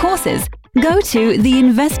 transcripts, or courses, go to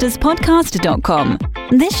theinvestorspodcast.com.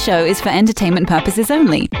 This show is for entertainment purposes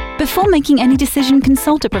only. Before making any decision,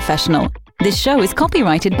 consult a professional. This show is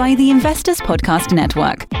copyrighted by the Investors Podcast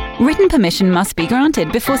Network. Written permission must be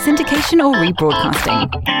granted before syndication or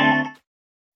rebroadcasting.